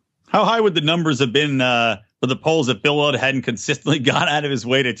Bill. How high would the numbers have been for the polls if Bill Weld hadn't consistently gone out of his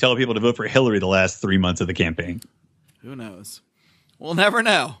way to tell people to vote for Hillary the last 3 months of the campaign? Who knows? We'll never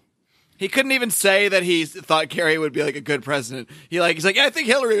know. He couldn't even say that he thought Gary would be like a good president. He's like, yeah, I think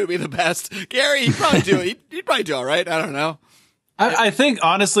Hillary would be the best. Gary, he'd probably do it. He'd probably do all right. I don't know. I think,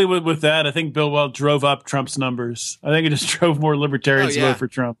 honestly, with that, I think Bill Weld drove up Trump's numbers. I think it just drove more libertarians to vote for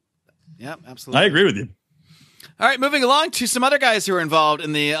Trump. Yep, absolutely. I agree with you. All right, moving along to some other guys who are involved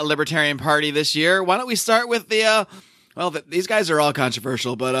in the Libertarian Party this year. Why don't we start with these guys are all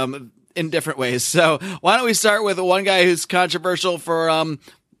controversial, but in different ways. So why don't we start with one guy who's controversial for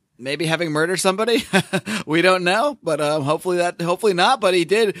maybe having murdered somebody. We don't know, but hopefully not. But he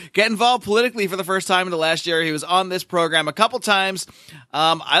did get involved politically for the first time in the last year. He was on this program a couple times.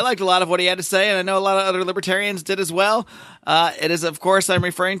 I liked a lot of what he had to say, and I know a lot of other libertarians did as well. It is, of course, I'm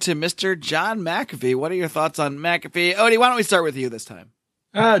referring to Mr. John McAfee. What are your thoughts on McAfee? Odie, why don't we start with you this time?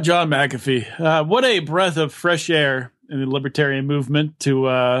 John McAfee. What a breath of fresh air in the libertarian movement to,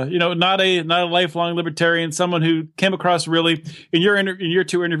 not a lifelong libertarian, someone who came across really in your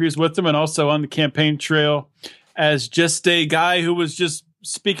two interviews with him and also on the campaign trail as just a guy who was just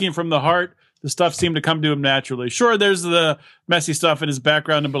speaking from the heart. The stuff seemed to come to him naturally. Sure, there's the messy stuff in his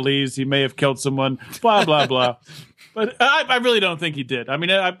background and believes he may have killed someone, blah, blah, blah. But I really don't think he did. I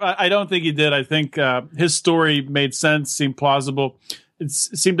mean, I don't think he did. I think his story made sense, seemed plausible. It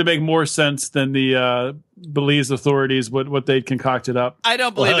seemed to make more sense than the Belize authorities, what they'd concocted up. I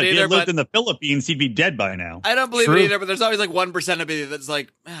don't believe it either. If he had lived in the Philippines, he'd be dead by now. I don't believe it either, but there's always like 1% of me that's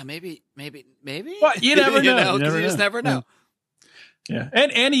like, maybe. Well, you never know. You just never know. Yeah,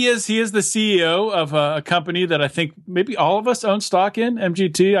 and he is the CEO of a company that I think maybe all of us own stock in,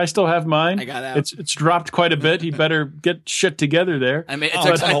 MGT. I still have mine. I got out. It's dropped quite a bit. He better get shit together there. I mean,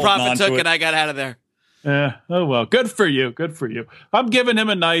 I profit took and I got out of there. Yeah. Oh, well, good for you. Good for you. I'm giving John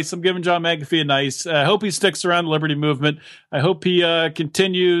McAfee a nice. I hope he sticks around the Liberty movement. I hope he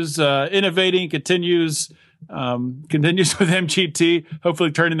continues innovating, continues with MGT,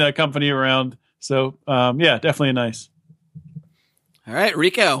 hopefully turning that company around. So, definitely a nice. All right,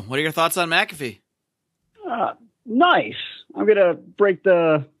 Rico, what are your thoughts on McAfee? Nice. I'm going to break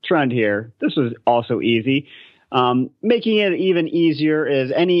the trend here. This was also easy. Making it even easier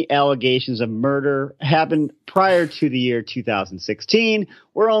is any allegations of murder happened prior to the year 2016.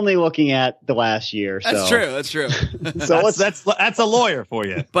 We're only looking at the last year. That's true. So that's a lawyer for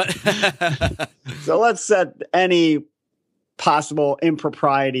you. But so let's set any possible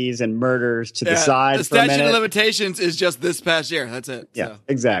improprieties and murders to the side. The for a minute. statute of limitations is just this past year. That's it. Yeah,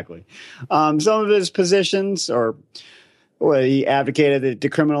 exactly. Some of his positions he advocated the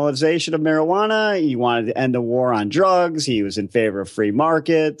decriminalization of marijuana. He wanted to end the war on drugs. He was in favor of free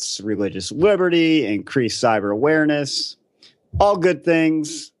markets, religious liberty, increased cyber awareness. All good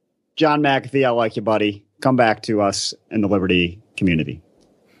things. John McAfee, I like you, buddy. Come back to us in the Liberty community.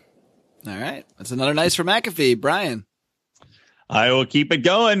 All right. That's another nice for McAfee. Brian. I will keep it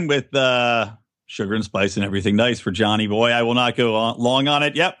going with sugar and spice and everything nice for Johnny Boy. I will not go long on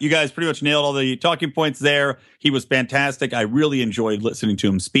it. Yep, you guys pretty much nailed all the talking points there. He was fantastic. I really enjoyed listening to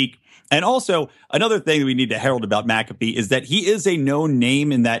him speak. And also, another thing that we need to herald about McAfee is that he is a known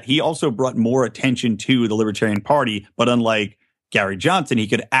name in that he also brought more attention to the Libertarian Party. But unlike Gary Johnson, he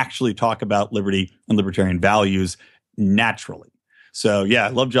could actually talk about liberty and libertarian values naturally. So, yeah, I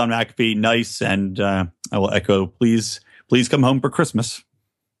love John McAfee. Nice. And I will echo, please come home for Christmas.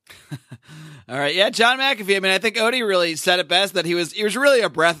 All right. Yeah, John McAfee. I mean, I think Odie really said it best that he was really a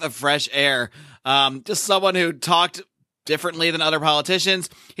breath of fresh air. Just someone who talked differently than other politicians.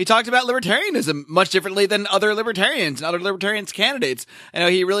 He talked about libertarianism much differently than other libertarians and other libertarians candidates. I know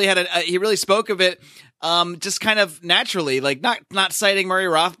he really he really spoke of it just kind of naturally, like not citing Murray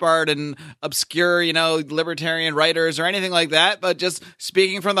Rothbard and obscure, libertarian writers or anything like that, but just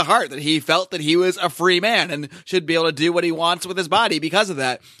speaking from the heart that he felt that he was a free man and should be able to do what he wants with his body because of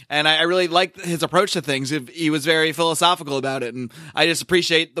that. And I really liked his approach to things. He was very philosophical about it. And I just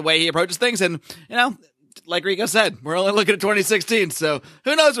appreciate the way he approaches things. And, like Rico said, we're only looking at 2016, so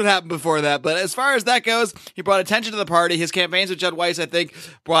who knows what happened before that. But as far as that goes, he brought attention to the party. His campaigns with Judd Weiss, I think,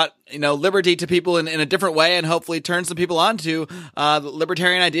 brought liberty to people in a different way and hopefully turned some people on to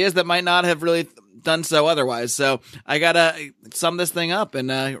libertarian ideas that might not have really done so otherwise. So I got to sum this thing up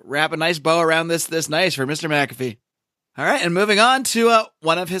and wrap a nice bow around this nice for Mr. McAfee. All right, and moving on to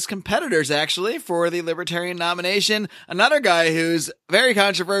one of his competitors, actually, for the Libertarian nomination, another guy who's very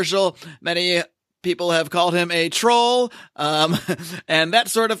controversial. Many people have called him a troll, and that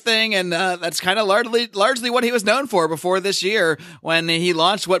sort of thing. And that's kind of largely what he was known for before this year when he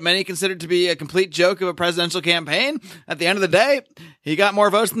launched what many considered to be a complete joke of a presidential campaign. At the end of the day, he got more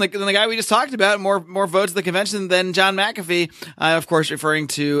votes than the guy we just talked about, more votes at the convention than John McAfee. Of course, referring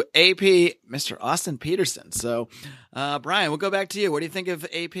to AP, Mr. Austin Petersen. So, Brian, we'll go back to you. What do you think of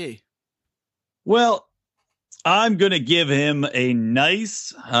AP? Well, I'm going to give him a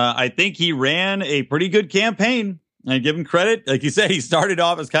nice, I think he ran a pretty good campaign. I give him credit. Like you said, he started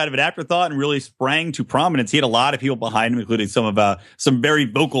off as kind of an afterthought and really sprang to prominence. He had a lot of people behind him, including some very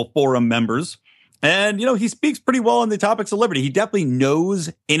vocal forum members. And, he speaks pretty well on the topics of liberty. He definitely knows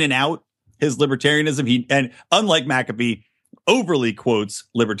in and out his libertarianism. And unlike McAfee, overly quotes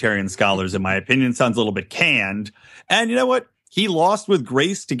libertarian scholars, in my opinion, sounds a little bit canned. And you know what? He lost with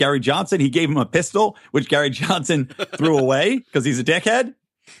grace to Gary Johnson. He gave him a pistol, which Gary Johnson threw away because he's a dickhead.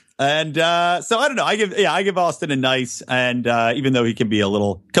 And so I don't know. I give Austin a nice, and even though he can be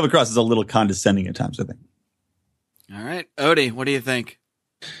come across as a little condescending at times, I think. All right, Odie, what do you think?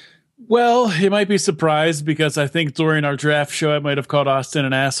 Well, you might be surprised because I think during our draft show I might have called Austin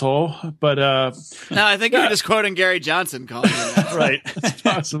an asshole, but no, I think you're just quoting Gary Johnson calling him an asshole. Right. That's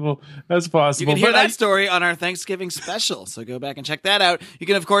possible. That's possible. You can hear that story on our Thanksgiving special, so go back and check that out. You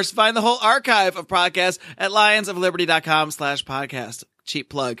can, of course, find the whole archive of podcasts at lionsofliberty.com/podcast. Cheap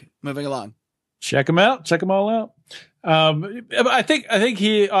plug. Moving along. Check them out. Check them all out. I think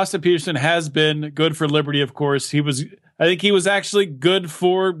Austin Peterson has been good for Liberty. Of course, I think he was actually good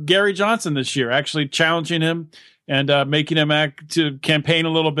for Gary Johnson this year, actually challenging him and making him act to campaign a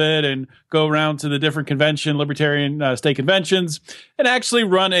little bit and go around to the different libertarian state conventions and actually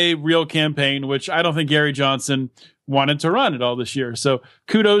run a real campaign, which I don't think Gary Johnson wanted to run at all this year. So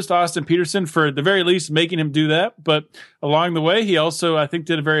kudos to Austin Peterson for at the very least making him do that. But along the way, he also, I think,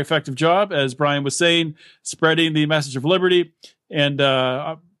 did a very effective job, as Brian was saying, spreading the message of liberty. And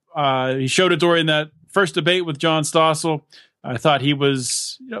he showed it during that first debate with John Stossel. I thought he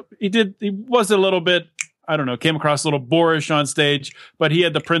was, he was a little bit, I don't know, came across a little boorish on stage, but he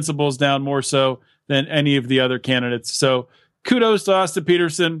had the principles down more so than any of the other candidates. So kudos to Austin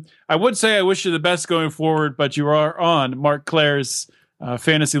Peterson. I would say I wish you the best going forward, but you are on Mark Claire's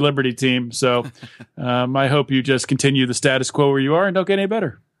Fantasy Liberty team. So I hope you just continue the status quo where you are and don't get any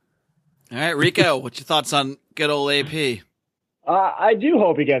better. All right, Rico, what's your thoughts on good old AP? I do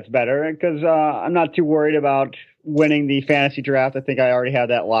hope he gets better because I'm not too worried about winning the fantasy draft. I think I already have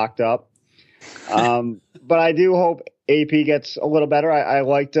that locked up. But I do hope AP gets a little better. I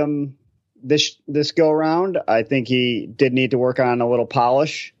liked him this go around. I think he did need to work on a little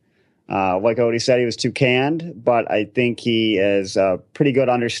polish. Like Odie said, he was too canned, but I think he has a pretty good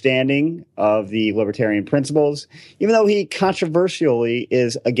understanding of the libertarian principles, even though he controversially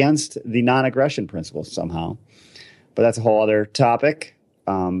is against the non-aggression principles somehow. But that's a whole other topic.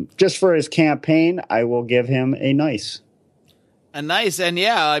 Just for his campaign, I will give him a nice. A nice. And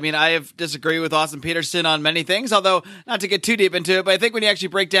yeah, I mean, I have disagreed with Austin Peterson on many things, although not to get too deep into it, but I think when you actually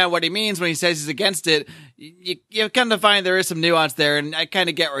break down what he means when he says he's against it, you kind of find there is some nuance there, and I kind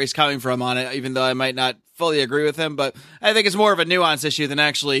of get where he's coming from on it, even though I might not fully agree with him, but I think it's more of a nuance issue than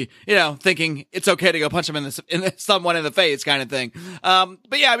actually, thinking it's okay to go punch him someone in the face kind of thing.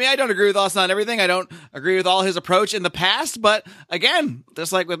 But yeah, I mean, I don't agree with Austin on everything. I don't agree with all his approach in the past, but again,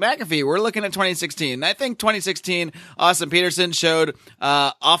 just like with McAfee, we're looking at 2016. I think 2016, Austin Peterson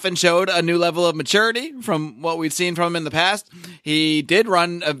often showed a new level of maturity from what we've seen from him in the past. He did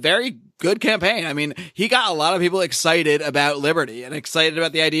run a very good campaign. I mean, he got a lot of people excited about liberty and excited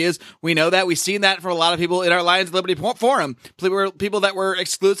about the ideas. We know that. We've seen that from a lot of people in our Lions of Liberty forum. People that were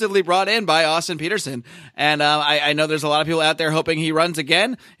exclusively brought in by Austin Peterson. And I know there's a lot of people out there hoping he runs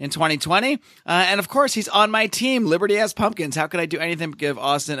again in 2020. And of course, he's on my team. Liberty has pumpkins. How could I do anything but give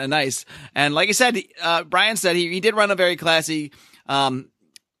Austin a nice? And like I said, Brian said he did run a very classy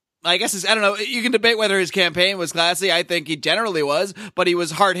I guess I don't know. You can debate whether his campaign was classy. I think he generally was, but he was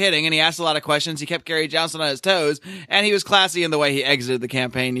hard hitting and he asked a lot of questions. He kept Gary Johnson on his toes, and he was classy in the way he exited the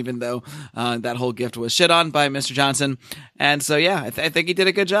campaign, even though that whole gift was shit on by Mr. Johnson. And so, yeah, I think he did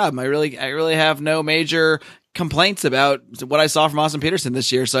a good job. I really have no major complaints about what I saw from Austin Peterson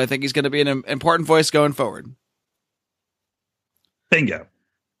this year. So I think he's going to be an important voice going forward. Bingo.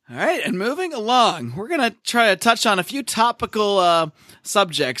 All right, and moving along, we're going to try to touch on a few topical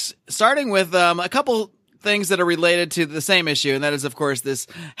subjects, starting with a couple things that are related to the same issue, and that is, of course, this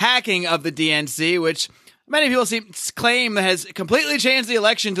hacking of the DNC, which many people claim has completely changed the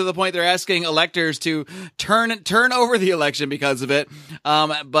election to the point they're asking electors to turn over the election because of it.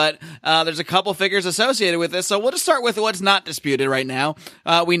 But there's a couple figures associated with this. So we'll just start with what's not disputed right now.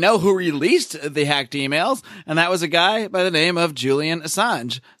 We know who released the hacked emails, and that was a guy by the name of Julian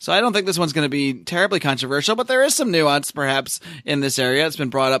Assange. So I don't think this one's going to be terribly controversial, but there is some nuance perhaps in this area. It's been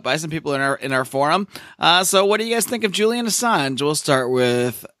brought up by some people in our forum. So what do you guys think of Julian Assange? We'll start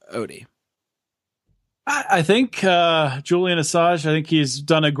with Odie. I think Julian Assange, I think he's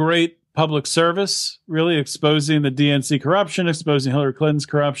done a great public service, really exposing the DNC corruption, exposing Hillary Clinton's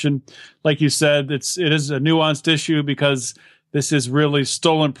corruption. Like you said, it is a nuanced issue because this is really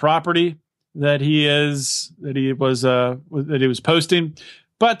stolen property that he was posting.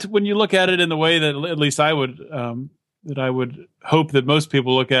 But when you look at it in the way that at least I would hope that most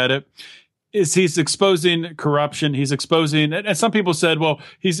people look at it, is he's exposing corruption. He's exposing, and some people said, well,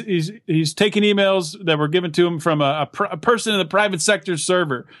 he's taking emails that were given to him from a person in the private sector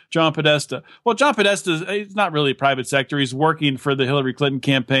server, John Podesta. Well, John Podesta, he's not really private sector. He's working for the Hillary Clinton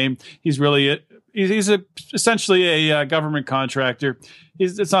campaign. He's essentially a government contractor.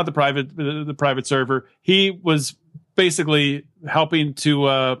 It's not the private server. He was basically helping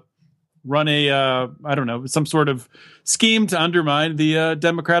to run some sort of scheme to undermine the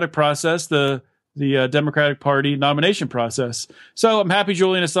democratic process, the Democratic Party nomination process. So I'm happy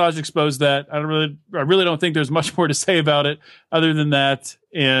Julian Assange exposed that. I really don't think there's much more to say about it other than that.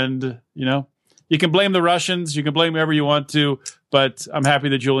 And, you can blame the Russians, you can blame whoever you want to, but I'm happy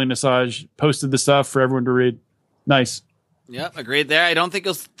that Julian Assange posted the stuff for everyone to read. Nice. Yep, agreed there. I don't think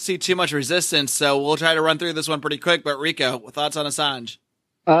you'll see too much resistance, so we'll try to run through this one pretty quick. But Rico, thoughts on Assange?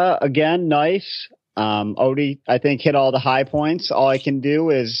 Again, nice. Odie, I think, hit all the high points. All I can do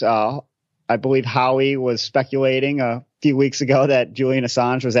is, I believe Howie was speculating a few weeks ago that Julian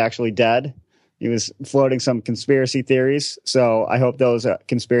Assange was actually dead. He was floating some conspiracy theories. So I hope those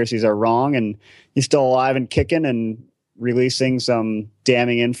conspiracies are wrong and he's still alive and kicking and releasing some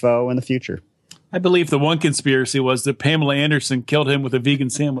damning info in the future. I believe the one conspiracy was that Pamela Anderson killed him with a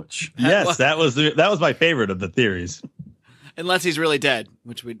vegan sandwich. Yes, that was my favorite of the theories. Unless he's really dead,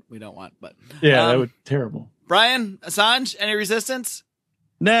 which we don't want. But yeah, that would be terrible. Brian, Assange, any resistance?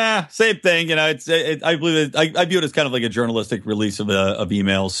 Nah, same thing. I believe I view it as kind of like a journalistic release of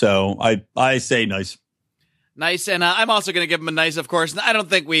emails. So I say nice. Nice, and I'm also going to give him a nice, of course. I don't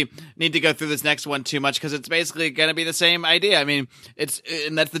think we need to go through this next one too much because it's basically going to be the same idea. I mean,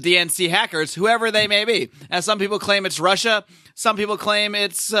 and that's the DNC hackers, whoever they may be. And some people claim it's Russia. Some people claim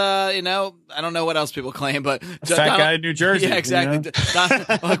it's, I don't know what else people claim, but fat guy in New Jersey. Yeah, exactly.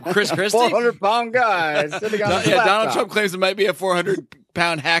 Chris Christie, 400-pound guy sitting on his laptop. Donald Trump claims it might be a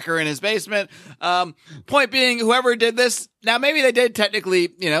 400-pound hacker in his basement. Point being, whoever did this, now maybe they did technically,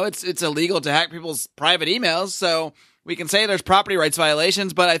 it's illegal to hack people's private emails, so we can say there's property rights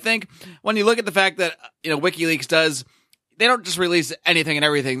violations, but I think when you look at the fact that, WikiLeaks they don't just release anything and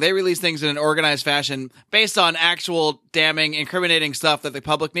everything. They release things in an organized fashion based on actual damning, incriminating stuff that the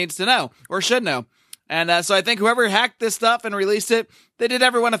public needs to know or should know. And so I think whoever hacked this stuff and released it, they did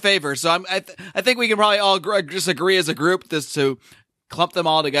everyone a favor. So I think we can probably all just agree as a group just to clump them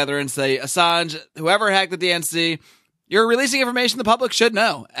all together and say, Assange, whoever hacked the DNC, you're releasing information the public should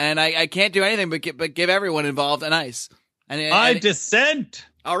know. And I can't do anything but give everyone involved an ice. I dissent.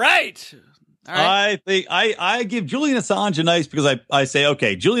 All right. I think I give Julian Assange a nice because I say,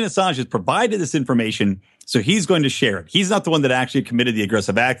 okay, Julian Assange has provided this information, so he's going to share it. He's not the one that actually committed the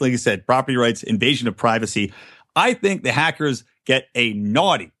aggressive act. Like you said, property rights, invasion of privacy. I think the hackers get a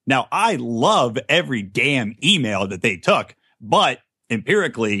naughty. Now, I love every damn email that they took, but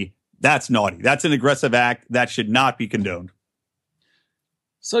empirically, that's naughty. That's an aggressive act that should not be condoned.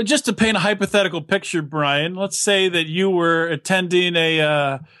 So just to paint a hypothetical picture, Brian, let's say that you were attending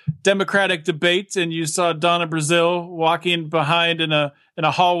a Democratic debate and you saw Donna Brazile walking behind in a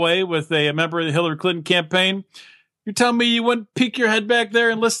hallway with a member of the Hillary Clinton campaign. You're telling me you wouldn't peek your head back there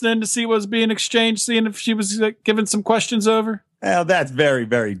and listen in to see what was being exchanged, seeing if she was giving some questions over? Well, that's very,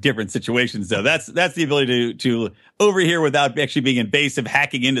 very different situations, though. That's the ability to overhear without actually being invasive,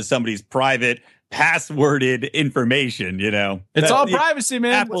 hacking into somebody's private passworded information, It's all privacy,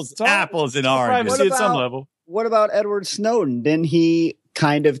 man. Apples and oranges. Privacy at some level. What about Edward Snowden? Didn't he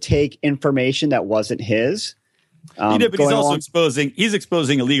kind of take information that wasn't his? He did, but he's also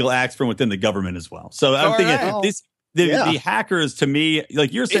exposing illegal acts from within the government as well. So I'm thinking the hackers, to me,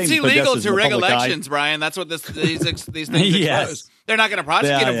 like you're saying, it's illegal to rig elections, Brian. That's what these things expose. They're not going to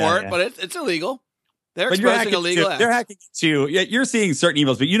prosecute him for it, but it's illegal. They're exposing illegal acts. They're hacking into, you're seeing certain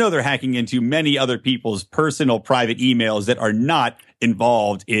emails, but they're hacking into many other people's personal private emails that are not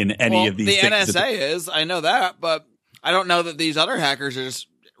involved in any of these things. The NSA is, I know that, but I don't know that these other hackers are just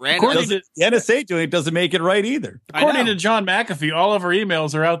random. The NSA doing it doesn't make it right either. According to John McAfee, all of our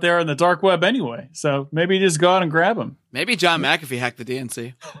emails are out there on the dark web anyway. So maybe just go out and grab them. Maybe John McAfee hacked the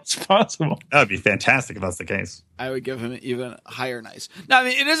DNC. It's possible. That would be fantastic if that's the case. I would give him even higher nice. No, I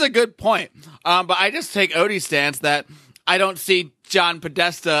mean, it is a good point. But I just take Odie's stance that I don't see John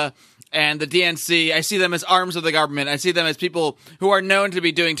Podesta and the DNC. I see them as arms of the government. I see them as people who are known to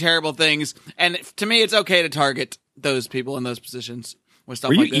be doing terrible things. And to me, it's okay to target those people in those positions.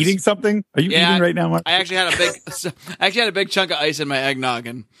 Are you eating something? Are you eating right now, Mark? I actually had a big chunk of ice in my eggnog,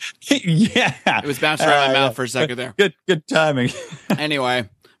 and it was bouncing around my mouth for a second there. Good timing. Anyway,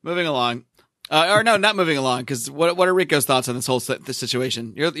 moving along, or no, not moving along, because what are Rico's thoughts on this whole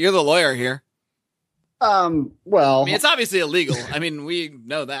situation? You're the lawyer here. Well, I mean, it's obviously illegal. I mean, we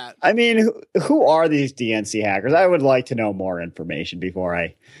know that. I mean, who are these DNC hackers? I would like to know more information before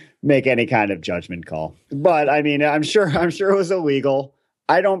I make any kind of judgment call. But I mean, I'm sure it was illegal.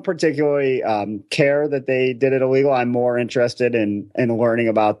 I don't particularly care that they did it illegal. I'm more interested in learning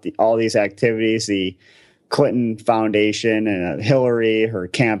about all these activities the Clinton Foundation and Hillary, her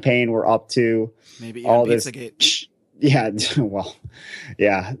campaign, were up to. Maybe all even this. Pizzagate. Yeah, well,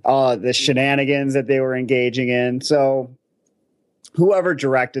 yeah, the shenanigans that they were engaging in. So whoever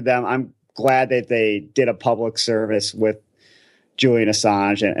directed them, I'm glad that they did a public service with Julian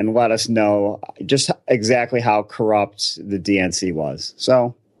Assange and let us know just exactly how corrupt the DNC was.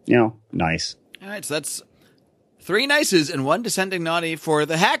 So, nice. All right, so that's 3 nices and 1 dissenting naughty for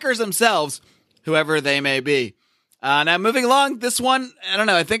the hackers themselves, whoever they may be. Now moving along, this one, I don't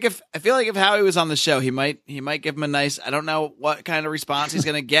know. I feel like if Howie was on the show, he might give him a nice, I don't know what kind of response he's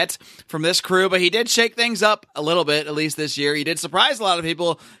going to get from this crew, but he did shake things up a little bit, at least this year. He did surprise a lot of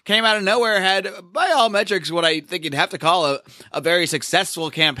people, came out of nowhere, had by all metrics what I think you'd have to call a very successful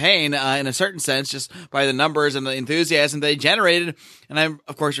campaign, in a certain sense, just by the numbers and the enthusiasm they generated. And I'm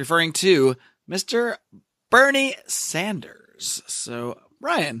of course referring to Mr. Bernie Sanders. So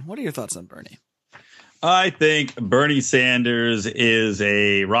Brian, what are your thoughts on Bernie? I think Bernie Sanders is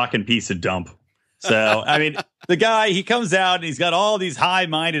a rockin' piece of dump. So, I mean, the guy, he comes out and he's got all these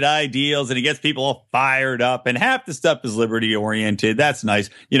high-minded ideals and he gets people all fired up, and half the stuff is liberty-oriented. That's nice.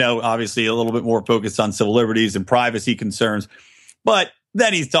 Obviously a little bit more focused on civil liberties and privacy concerns. But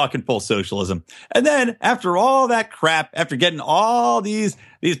then he's talking full socialism. And then after all that crap, after getting all these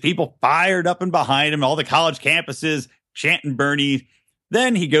people fired up and behind him, all the college campuses chanting Bernie,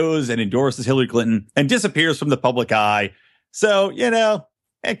 then he goes and endorses Hillary Clinton and disappears from the public eye. So,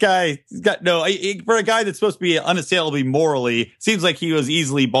 that guy got for a guy that's supposed to be unassailably morally, seems like he was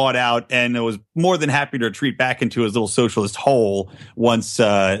easily bought out and was more than happy to retreat back into his little socialist hole once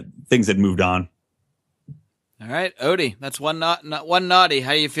things had moved on. All right, Odie, that's one naughty.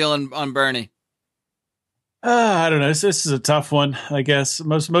 How are you feeling on Bernie? I don't know. This is a tough one, I guess.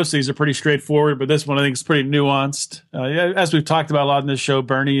 Most of these are pretty straightforward, but this one I think is pretty nuanced. As we've talked about a lot in this show,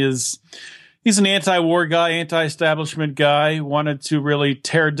 Bernie he's an anti-war guy, anti-establishment guy, wanted to really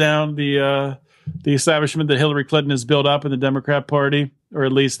tear down the establishment that Hillary Clinton has built up in the Democrat Party, or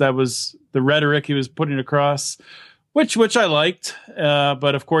at least that was the rhetoric he was putting across, which I liked.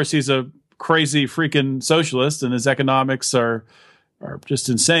 But of course, he's a crazy freaking socialist, and his economics are just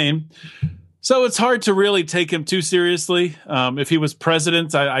insane. So it's hard to really take him too seriously. If he was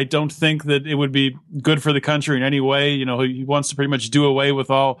president, I don't think that it would be good for the country in any way. He wants to pretty much do away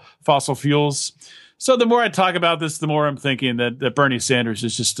with all fossil fuels. So the more I talk about this, the more I'm thinking that Bernie Sanders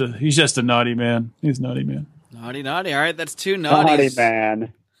is he's just a naughty man. He's a naughty man. Naughty. All right, that's 2 naughties. Naughty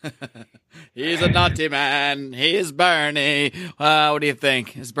man. He's a naughty man. He's Bernie. What do you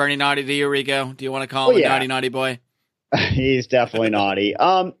think? Is Bernie naughty to you, Rico? Do you want to call him a naughty boy? He's definitely naughty.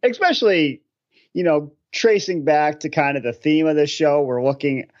 Especially, tracing back to kind of the theme of this show. We're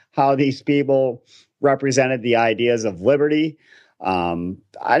looking how these people represented the ideas of liberty.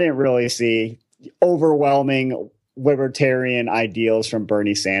 I didn't really see overwhelming libertarian ideals from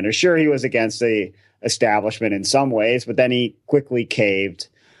Bernie Sanders. Sure, he was against the establishment in some ways, but then he quickly caved.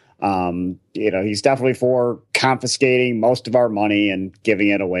 He's definitely for confiscating most of our money and giving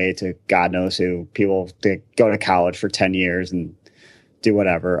it away to God knows who, people to go to college for 10 years and do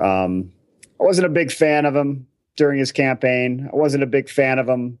whatever. I wasn't a big fan of him during his campaign. I wasn't a big fan of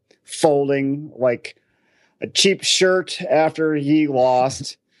him folding like a cheap shirt after he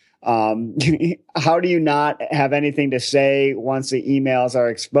lost. How do you not have anything to say once the emails are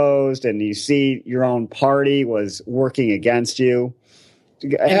exposed and you see your own party was working against you?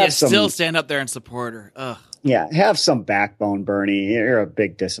 And you still stand up there and support her. Ugh. Yeah, have some backbone, Bernie. You're a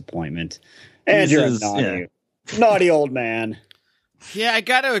big disappointment. And you're a naughty old man. Yeah, I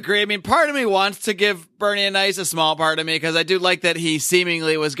got to agree. I mean, part of me wants to give Bernie a small part of me, because I do like that he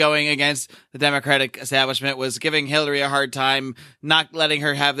seemingly was going against the Democratic establishment, was giving Hillary a hard time, not letting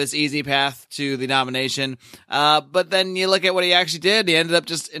her have this easy path to the nomination. But then you look at what he actually did. He ended up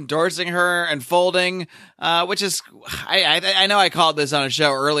just endorsing her and folding, which is, I know I called this on a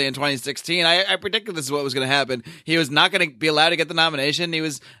show early in 2016. I predicted this is what was going to happen. He was not going to be allowed to get the nomination. He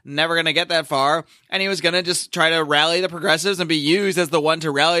was never going to get that far. And he was going to just try to rally the progressives and be used as the one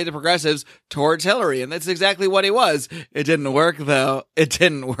to rally the progressives towards Hillary. And that's exactly what he was. It didn't work though.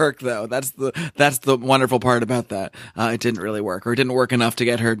 That's the wonderful part about that. It didn't really work, or it didn't work enough to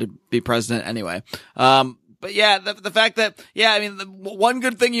get her to be president anyway. But yeah, the fact that, yeah, I mean, the one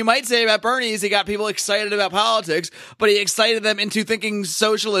good thing you might say about Bernie is he got people excited about politics, but he excited them into thinking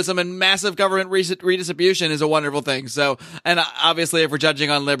socialism and massive government redistribution is a wonderful thing. So, and obviously if we're judging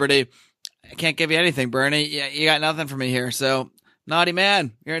on liberty, I can't give you anything, Bernie. You got nothing for me here. So naughty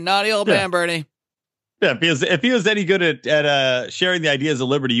man. You're a naughty old man, Bernie. Yeah, because if he was any good at sharing the ideas of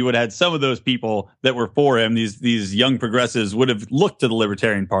liberty, you would have had some of those people that were for him. These young progressives would have looked to the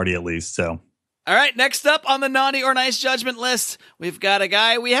Libertarian Party at least. So. All right, next up on the naughty or nice judgment list, we've got a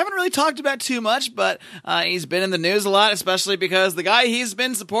guy we haven't really talked about too much, but he's been in the news a lot, especially because the guy he's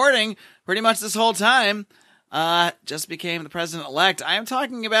been supporting pretty much this whole time just became the president-elect. I am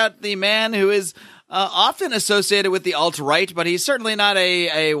talking about the man who is often associated with the alt-right, but he's certainly not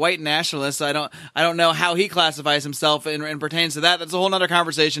a white nationalist. I don't know how he classifies himself and pertains to that. That's a whole nother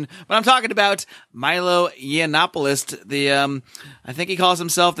conversation. But I'm talking about Milo Yiannopoulos, I think he calls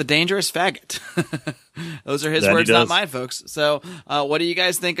himself the dangerous faggot. Those are his words, not mine, folks. So what do you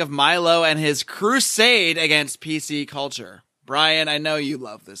guys think of Milo and his crusade against PC culture? Brian, I know you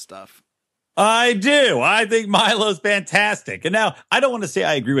love this stuff. I do. I think Milo's fantastic. And now, I don't want to say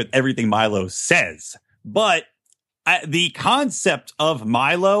I agree with everything Milo says, but the concept of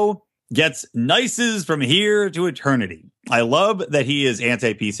Milo gets nices from here to eternity. I love that he is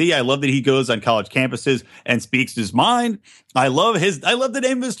anti-PC. I love that he goes on college campuses and speaks his mind. I love the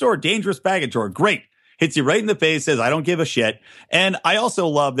name of his store, Dangerous Faggot Store. Great. Hits you right in the face, says, I don't give a shit. And I also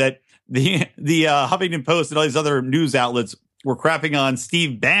love that the Huffington Post and all these other news outlets were crapping on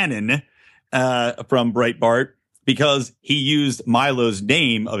Steve Bannon from Breitbart because he used Milo's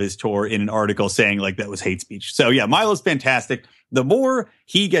name of his tour in an article saying like that was hate speech. So yeah, Milo's fantastic. The more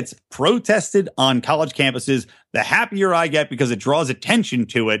he gets protested on college campuses, the happier I get because it draws attention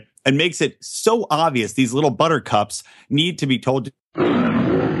to it and makes it so obvious these little buttercups need to be told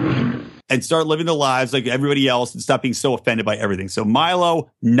and start living their lives like everybody else and stop being so offended by everything. So Milo,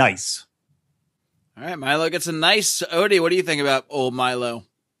 nice. All right, Milo gets a nice. Odie, what do you think about old Milo?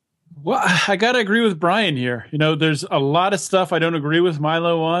 Well, I got to agree with Brian here. You know, there's a lot of stuff I don't agree with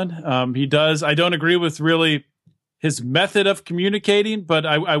Milo on. He does. I don't agree with really his method of communicating, but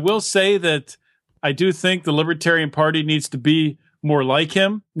I will say that I do think the Libertarian Party needs to be more like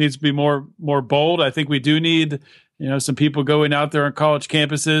him, needs to be more bold. I think we do need, some people going out there on college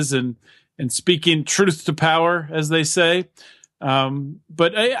campuses and speaking truth to power, as they say.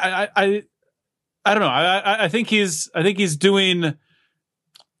 But I don't know. I think he's doing.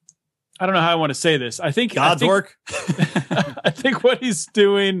 I don't know how I want to say this. I think God's work. I think what he's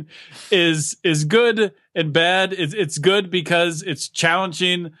doing is good and bad. It's good because it's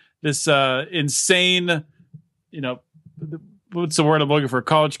challenging this insane, what's the word I'm looking for?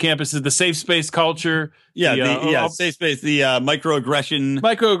 College campuses, the safe space culture. Yeah, safe space, the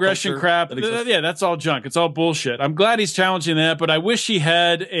microaggression crap. Yeah, that's all junk. It's all bullshit. I'm glad he's challenging that, but I wish he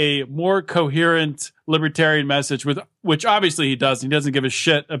had a more coherent libertarian message, which obviously he does. He doesn't give a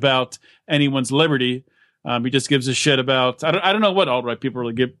shit about anyone's liberty. He just gives a shit about. I don't know what alt-right people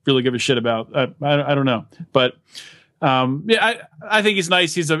really give a shit about. I don't know, but I think he's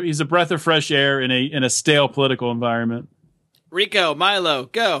nice. He's a breath of fresh air in a stale political environment. Rico, Milo,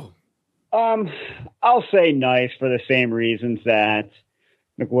 go. I'll say nice for the same reasons that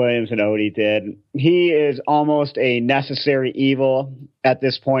McWilliams and Odie did. He is almost a necessary evil at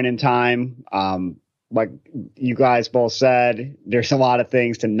this point in time. Like you guys both said, there's a lot of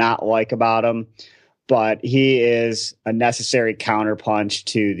things to not like about him, but he is a necessary counterpunch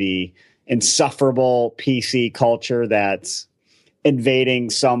to the insufferable PC culture that's invading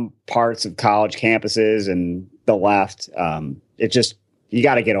some parts of college campuses and the left. You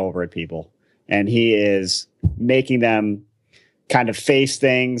got to get over it, people. And he is making them kind of face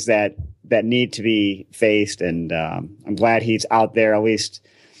things that need to be faced. And I'm glad he's out there at least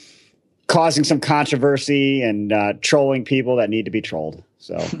causing some controversy and trolling people that need to be trolled.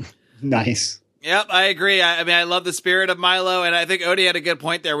 So nice. Yep, I agree. I mean, I love the spirit of Milo, and I think Odie had a good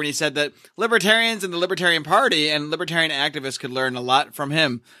point there when he said that libertarians and the Libertarian Party and libertarian activists could learn a lot from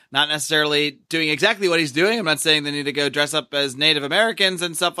him. Not necessarily doing exactly what he's doing. I'm not saying they need to go dress up as Native Americans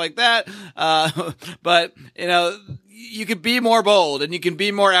and stuff like that. But, you can be more bold and you can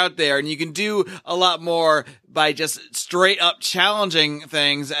be more out there and you can do a lot more by just straight up challenging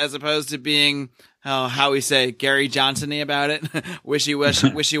things as opposed to being, how we say, Gary Johnson-y about it,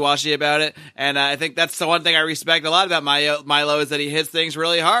 wishy-washy about it. And I think that's the one thing I respect a lot about Milo is that he hits things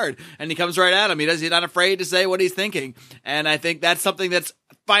really hard and he comes right at him. He's not afraid to say what he's thinking. And I think that's something that's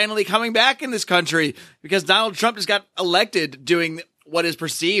finally coming back in this country because Donald Trump just got elected doing what is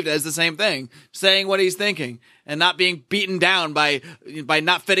perceived as the same thing, saying what he's thinking and not being beaten down by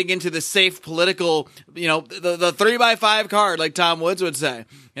not fitting into the safe political, the 3x5 card, like Tom Woods would say.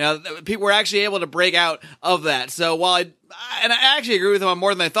 People were actually able to break out of that. So while I actually agree with him on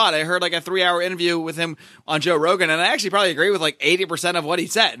more than I thought. I heard like a 3-hour interview with him on Joe Rogan, and I actually probably agree with like 80% of what he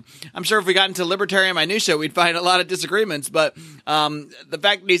said. I'm sure if we got into libertarian minutia, we'd find a lot of disagreements, but the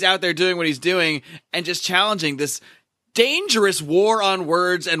fact that he's out there doing what he's doing and just challenging this dangerous war on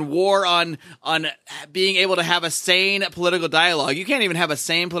words and war on being able to have a sane political dialogue. You can't even have a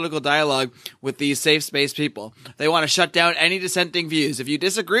sane political dialogue with these safe space people. They want to shut down any dissenting views. If you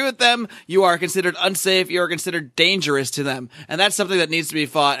disagree with them, you are considered unsafe. You are considered dangerous to them. And that's something that needs to be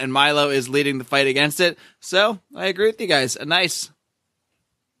fought, and Milo is leading the fight against it. So I agree with you guys. A nice.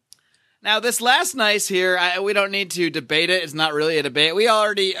 Now, this last nice here, we don't need to debate it. It's not really a debate. We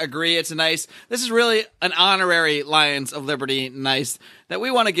already agree it's a nice. This is really an honorary Lions of Liberty nice that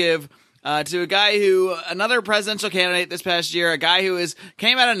we want to give to a guy another presidential candidate this past year, a guy who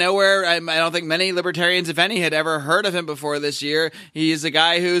came out of nowhere. I don't think many libertarians, if any, had ever heard of him before this year. He is a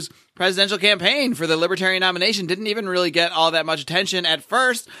guy whose presidential campaign for the Libertarian nomination didn't even really get all that much attention at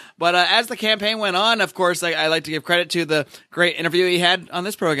first. But as the campaign went on, of course, I like to give credit to the great interview he had on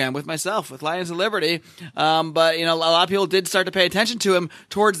this program with myself, with Lions of Liberty. But, a lot of people did start to pay attention to him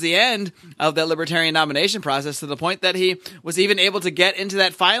towards the end of that Libertarian nomination process, to the point that he was even able to get into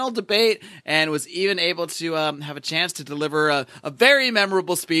that final debate and was even able to have a chance to deliver a very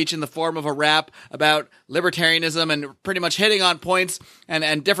memorable speech in the form of a rap about libertarianism and pretty much hitting on points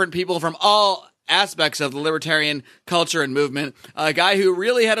and different people from all aspects of the libertarian culture and movement. A guy who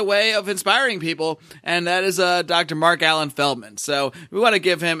really had a way of inspiring people, and that is Dr. Mark Allen Feldman. So we want to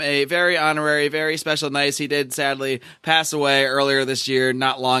give him a very honorary, very special nice. He did sadly pass away earlier this year,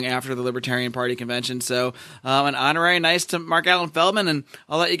 not long after the Libertarian Party convention. So an honorary nice to Mark Allen Feldman, and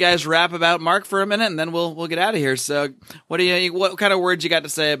I'll let you guys rap about Mark for a minute, and then we'll get out of here. So what kind of words you got to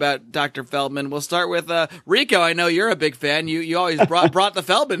say about Dr. Feldman? We'll start with Rico. I know you're a big fan. You always brought the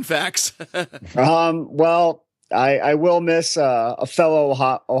Feldman facts. Well, I will miss a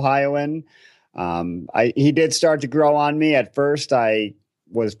fellow Ohioan. He did start to grow on me. At first, I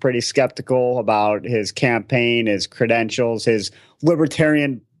was pretty skeptical about his campaign, his credentials, his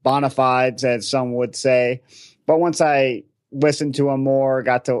libertarian bona fides, as some would say. But once I listened to him more,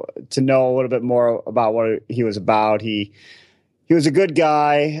 got to know a little bit more about what he was about, he was a good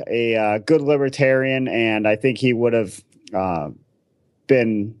guy, a good libertarian, and I think he would have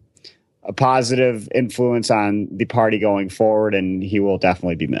been a positive influence on the party going forward, and he will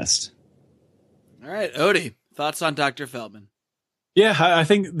definitely be missed. All right, Odie, thoughts on Dr. Feldman? Yeah, I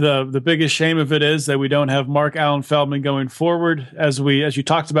think the biggest shame of it is that we don't have Mark Allen Feldman going forward, as you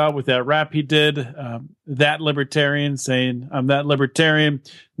talked about with that rap he did, that libertarian, saying I'm that libertarian,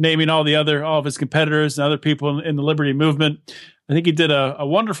 naming all of his competitors and other people in the liberty movement. I think he did a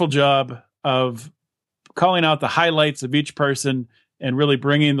wonderful job of calling out the highlights of each person and really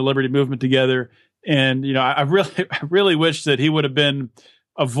bringing the liberty movement together. And, I really wish that he would have been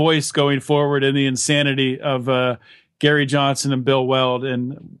a voice going forward in the insanity of Gary Johnson and Bill Weld,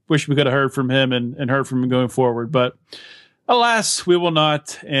 and wish we could have heard from him and heard from him going forward. But alas, we will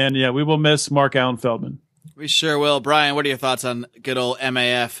not. And we will miss Mark Allen Feldman. We sure will. Brian, what are your thoughts on good old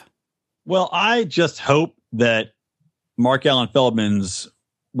MAF? Well, I just hope that Mark Allen Feldman's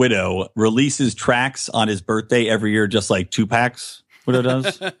widow releases tracks on his birthday every year, just like Tupac's widow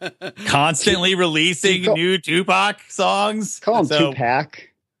does. Constantly releasing new Tupac songs. Call him Tupac.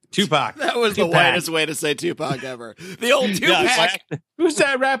 Tupac. That was the whitest way to say Tupac ever. The old Tupac. Who's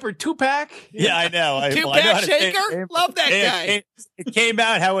that rapper? Tupac? Yeah, I know. Tupac Shaker? Love that guy. It came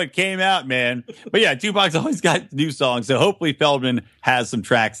out how it came out, man. But yeah, Tupac's always got new songs. So hopefully Feldman has some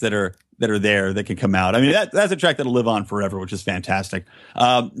tracks that are there that can come out. I mean, that's a track that'll live on forever, which is fantastic.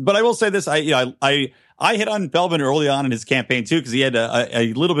 But I will say this: I hit on Feldman early on in his campaign too, because he had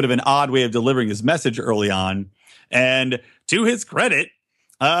a little bit of an odd way of delivering his message early on. And to his credit,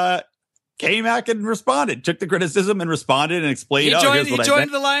 came back and responded, took the criticism and responded and explained. He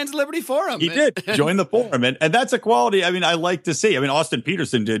joined the Lions Liberty Forum. He did join the forum, and that's a quality. I mean, I like to see. I mean, Austin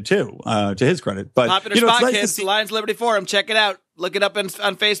Peterson did too, to his credit. But popular spot, kids, Lions Liberty Forum. Check it out. Look it up on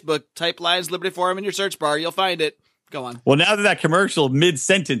Facebook. Type Lions Liberty Forum in your search bar. You'll find it. Go on. Well, now that commercial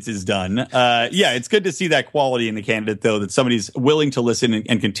mid-sentence is done, it's good to see that quality in the candidate, though, that somebody's willing to listen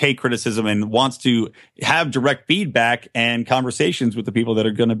and can take criticism and wants to have direct feedback and conversations with the people that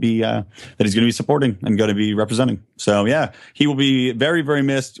are going to be that he's going to be supporting and going to be representing. So, he will be very, very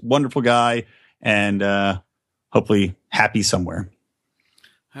missed. Wonderful guy, and hopefully happy somewhere.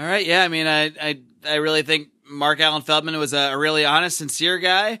 All right. Yeah, I mean, I really think Mark Allen Feldman was a really honest, sincere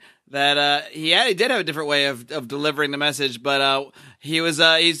guy. That he did have a different way of delivering the message, but I think he was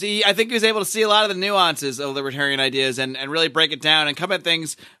able to see a lot of the nuances of libertarian ideas and really break it down and come at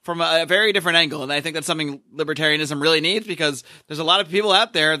things from a very different angle. And I think that's something libertarianism really needs, because there's a lot of people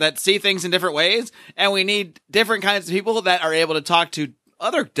out there that see things in different ways, and we need different kinds of people that are able to talk to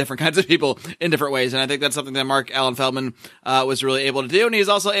other different kinds of people in different ways. And I think that's something that Mark Allen Feldman was really able to do. And he's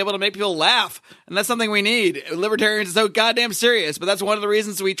also able to make people laugh. And that's something we need. Libertarians are so goddamn serious, but that's one of the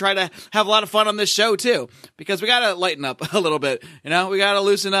reasons we try to have a lot of fun on this show too, because we got to lighten up a little bit. We got to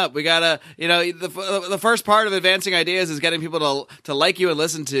loosen up. We got to, the first part of advancing ideas is getting people to like you and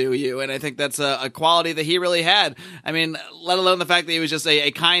listen to you. And I think that's a quality that he really had. I mean, let alone the fact that he was just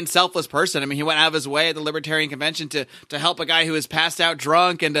a kind, selfless person. I mean, he went out of his way at the Libertarian Convention to help a guy who was passed out drunk,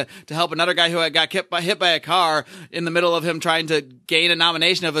 and to help another guy who had got hit by a car in the middle of him trying to gain a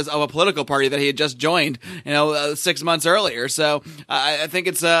nomination of a political party that he had just joined, 6 months earlier. So I think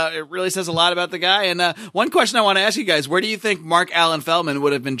it really says a lot about the guy. And one question I want to ask you guys: where do you think Mark Allen Feldman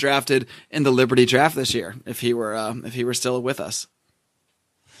would have been drafted in the Liberty draft this year if he were still with us?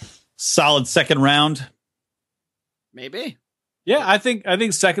 Solid second round. Maybe. Yeah, I think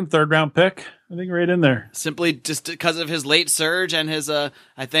second, third round pick. I think right in there. Simply just because of his late surge and his, I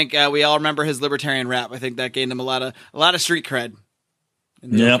think we all remember his libertarian rap. I think that gained him a lot of street cred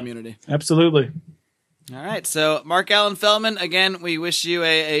in the community. Absolutely. All right, so Mark Allen Feldman, again, we wish you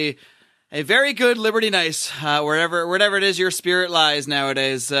a very good Liberty Nice, wherever it is your spirit lies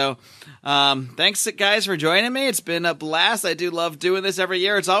nowadays. So, thanks guys for joining me. It's been a blast. I do love doing this every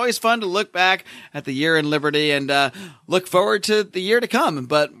year. It's always fun to look back at the year in Liberty and look forward to the year to come.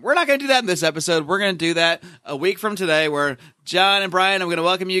 But we're not going to do that in this episode. We're going to do that a week from today, where John and Brian, I'm going to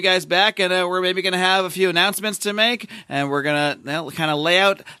welcome you guys back, and we're maybe going to have a few announcements to make, and we're going to kind of lay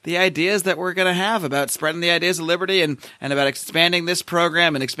out the ideas that we're going to have about spreading the ideas of liberty and about expanding this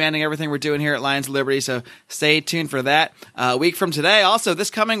program and expanding everything we're doing here at Lions of Liberty. So stay tuned for that. A week from today, also this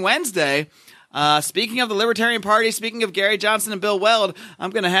coming Wednesday, speaking of the Libertarian Party, speaking of Gary Johnson and Bill Weld,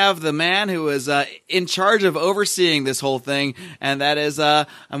 I'm going to have the man who is in charge of overseeing this whole thing, and that is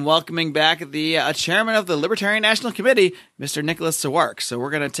I'm welcoming back the chairman of the Libertarian National Committee, Mr. Nicholas Sawark. So we're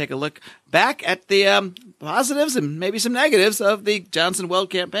going to take a look back at the positives and maybe some negatives of the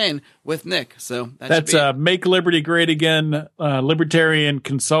Johnson-Weld campaign with Nick. So that's Make Liberty Great Again libertarian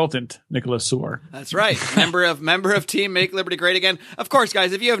consultant Nicholas Sawark. That's right. member of Team Make Liberty Great Again. Of course,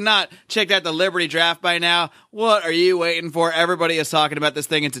 guys, if you have not checked out the Liberty Draft by now, what are you waiting for? Everybody is talking about this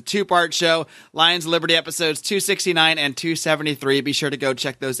thing. It's a two-part show. Lions of Liberty episodes 269 and 273. Be sure to go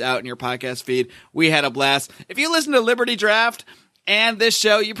check those out in your podcast feed. We had a blast. If you listen to Liberty Draft and this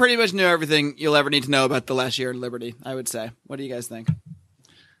show, you pretty much know everything you'll ever need to know about the last year in Liberty, I would say. What do you guys think?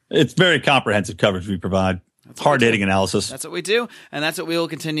 It's very comprehensive coverage we provide. Hard-hitting analysis. That's what we do, and that's what we will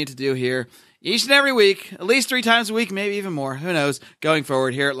continue to do here each and every week, at least 3 times a week, maybe even more. Who knows? Going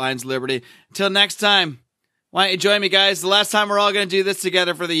forward here at Lions of Liberty. Until next time, why don't you join me, guys? The last time we're all going to do this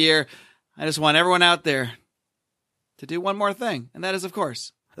together for the year. I just want everyone out there to do one more thing, and that is, of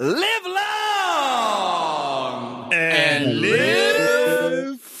course, live long and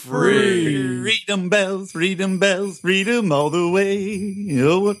live free. Freedom bells, freedom bells, freedom all the way.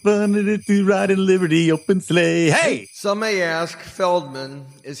 Oh, what fun it is to ride in Liberty open sleigh. Hey! Some may ask, Feldman,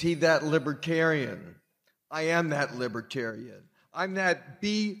 is he that libertarian? I am that libertarian. I'm that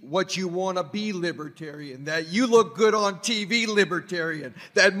be what you want to be libertarian, that you look good on TV libertarian,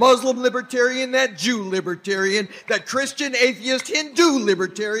 that Muslim libertarian, that Jew libertarian, that Christian, atheist, Hindu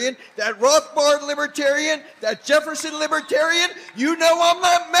libertarian, that Rothbard libertarian, that Jefferson libertarian. You know I'm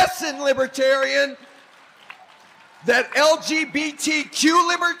not messing libertarian. That LGBTQ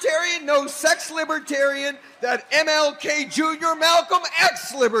libertarian, no sex libertarian, that MLK Jr. Malcolm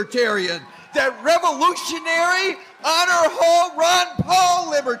X libertarian, that revolutionary honor hall Ron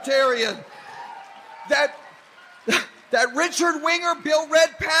Paul libertarian, that Richard Winger Bill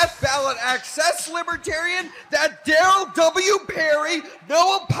Redpath ballot access libertarian, that Daryl W. Perry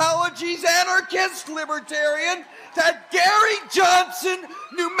no apologies anarchist libertarian, that Gary Johnson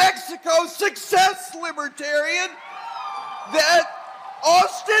New Mexico success libertarian, that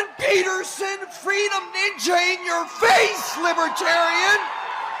Austin Peterson freedom ninja in your face libertarian,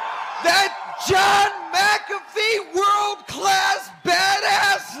 that John McAfee world-class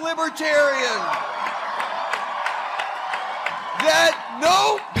badass libertarian, that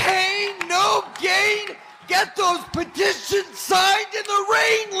no pain, no gain, get those petitions signed in the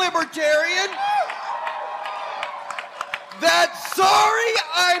rain libertarian, that sorry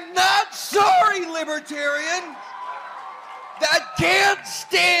I'm not sorry libertarian, that can't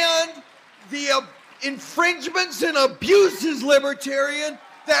stand the infringements and abuses, libertarian,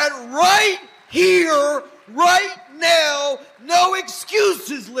 that right here, right now, no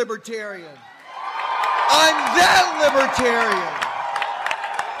excuses, libertarian. I'm that libertarian.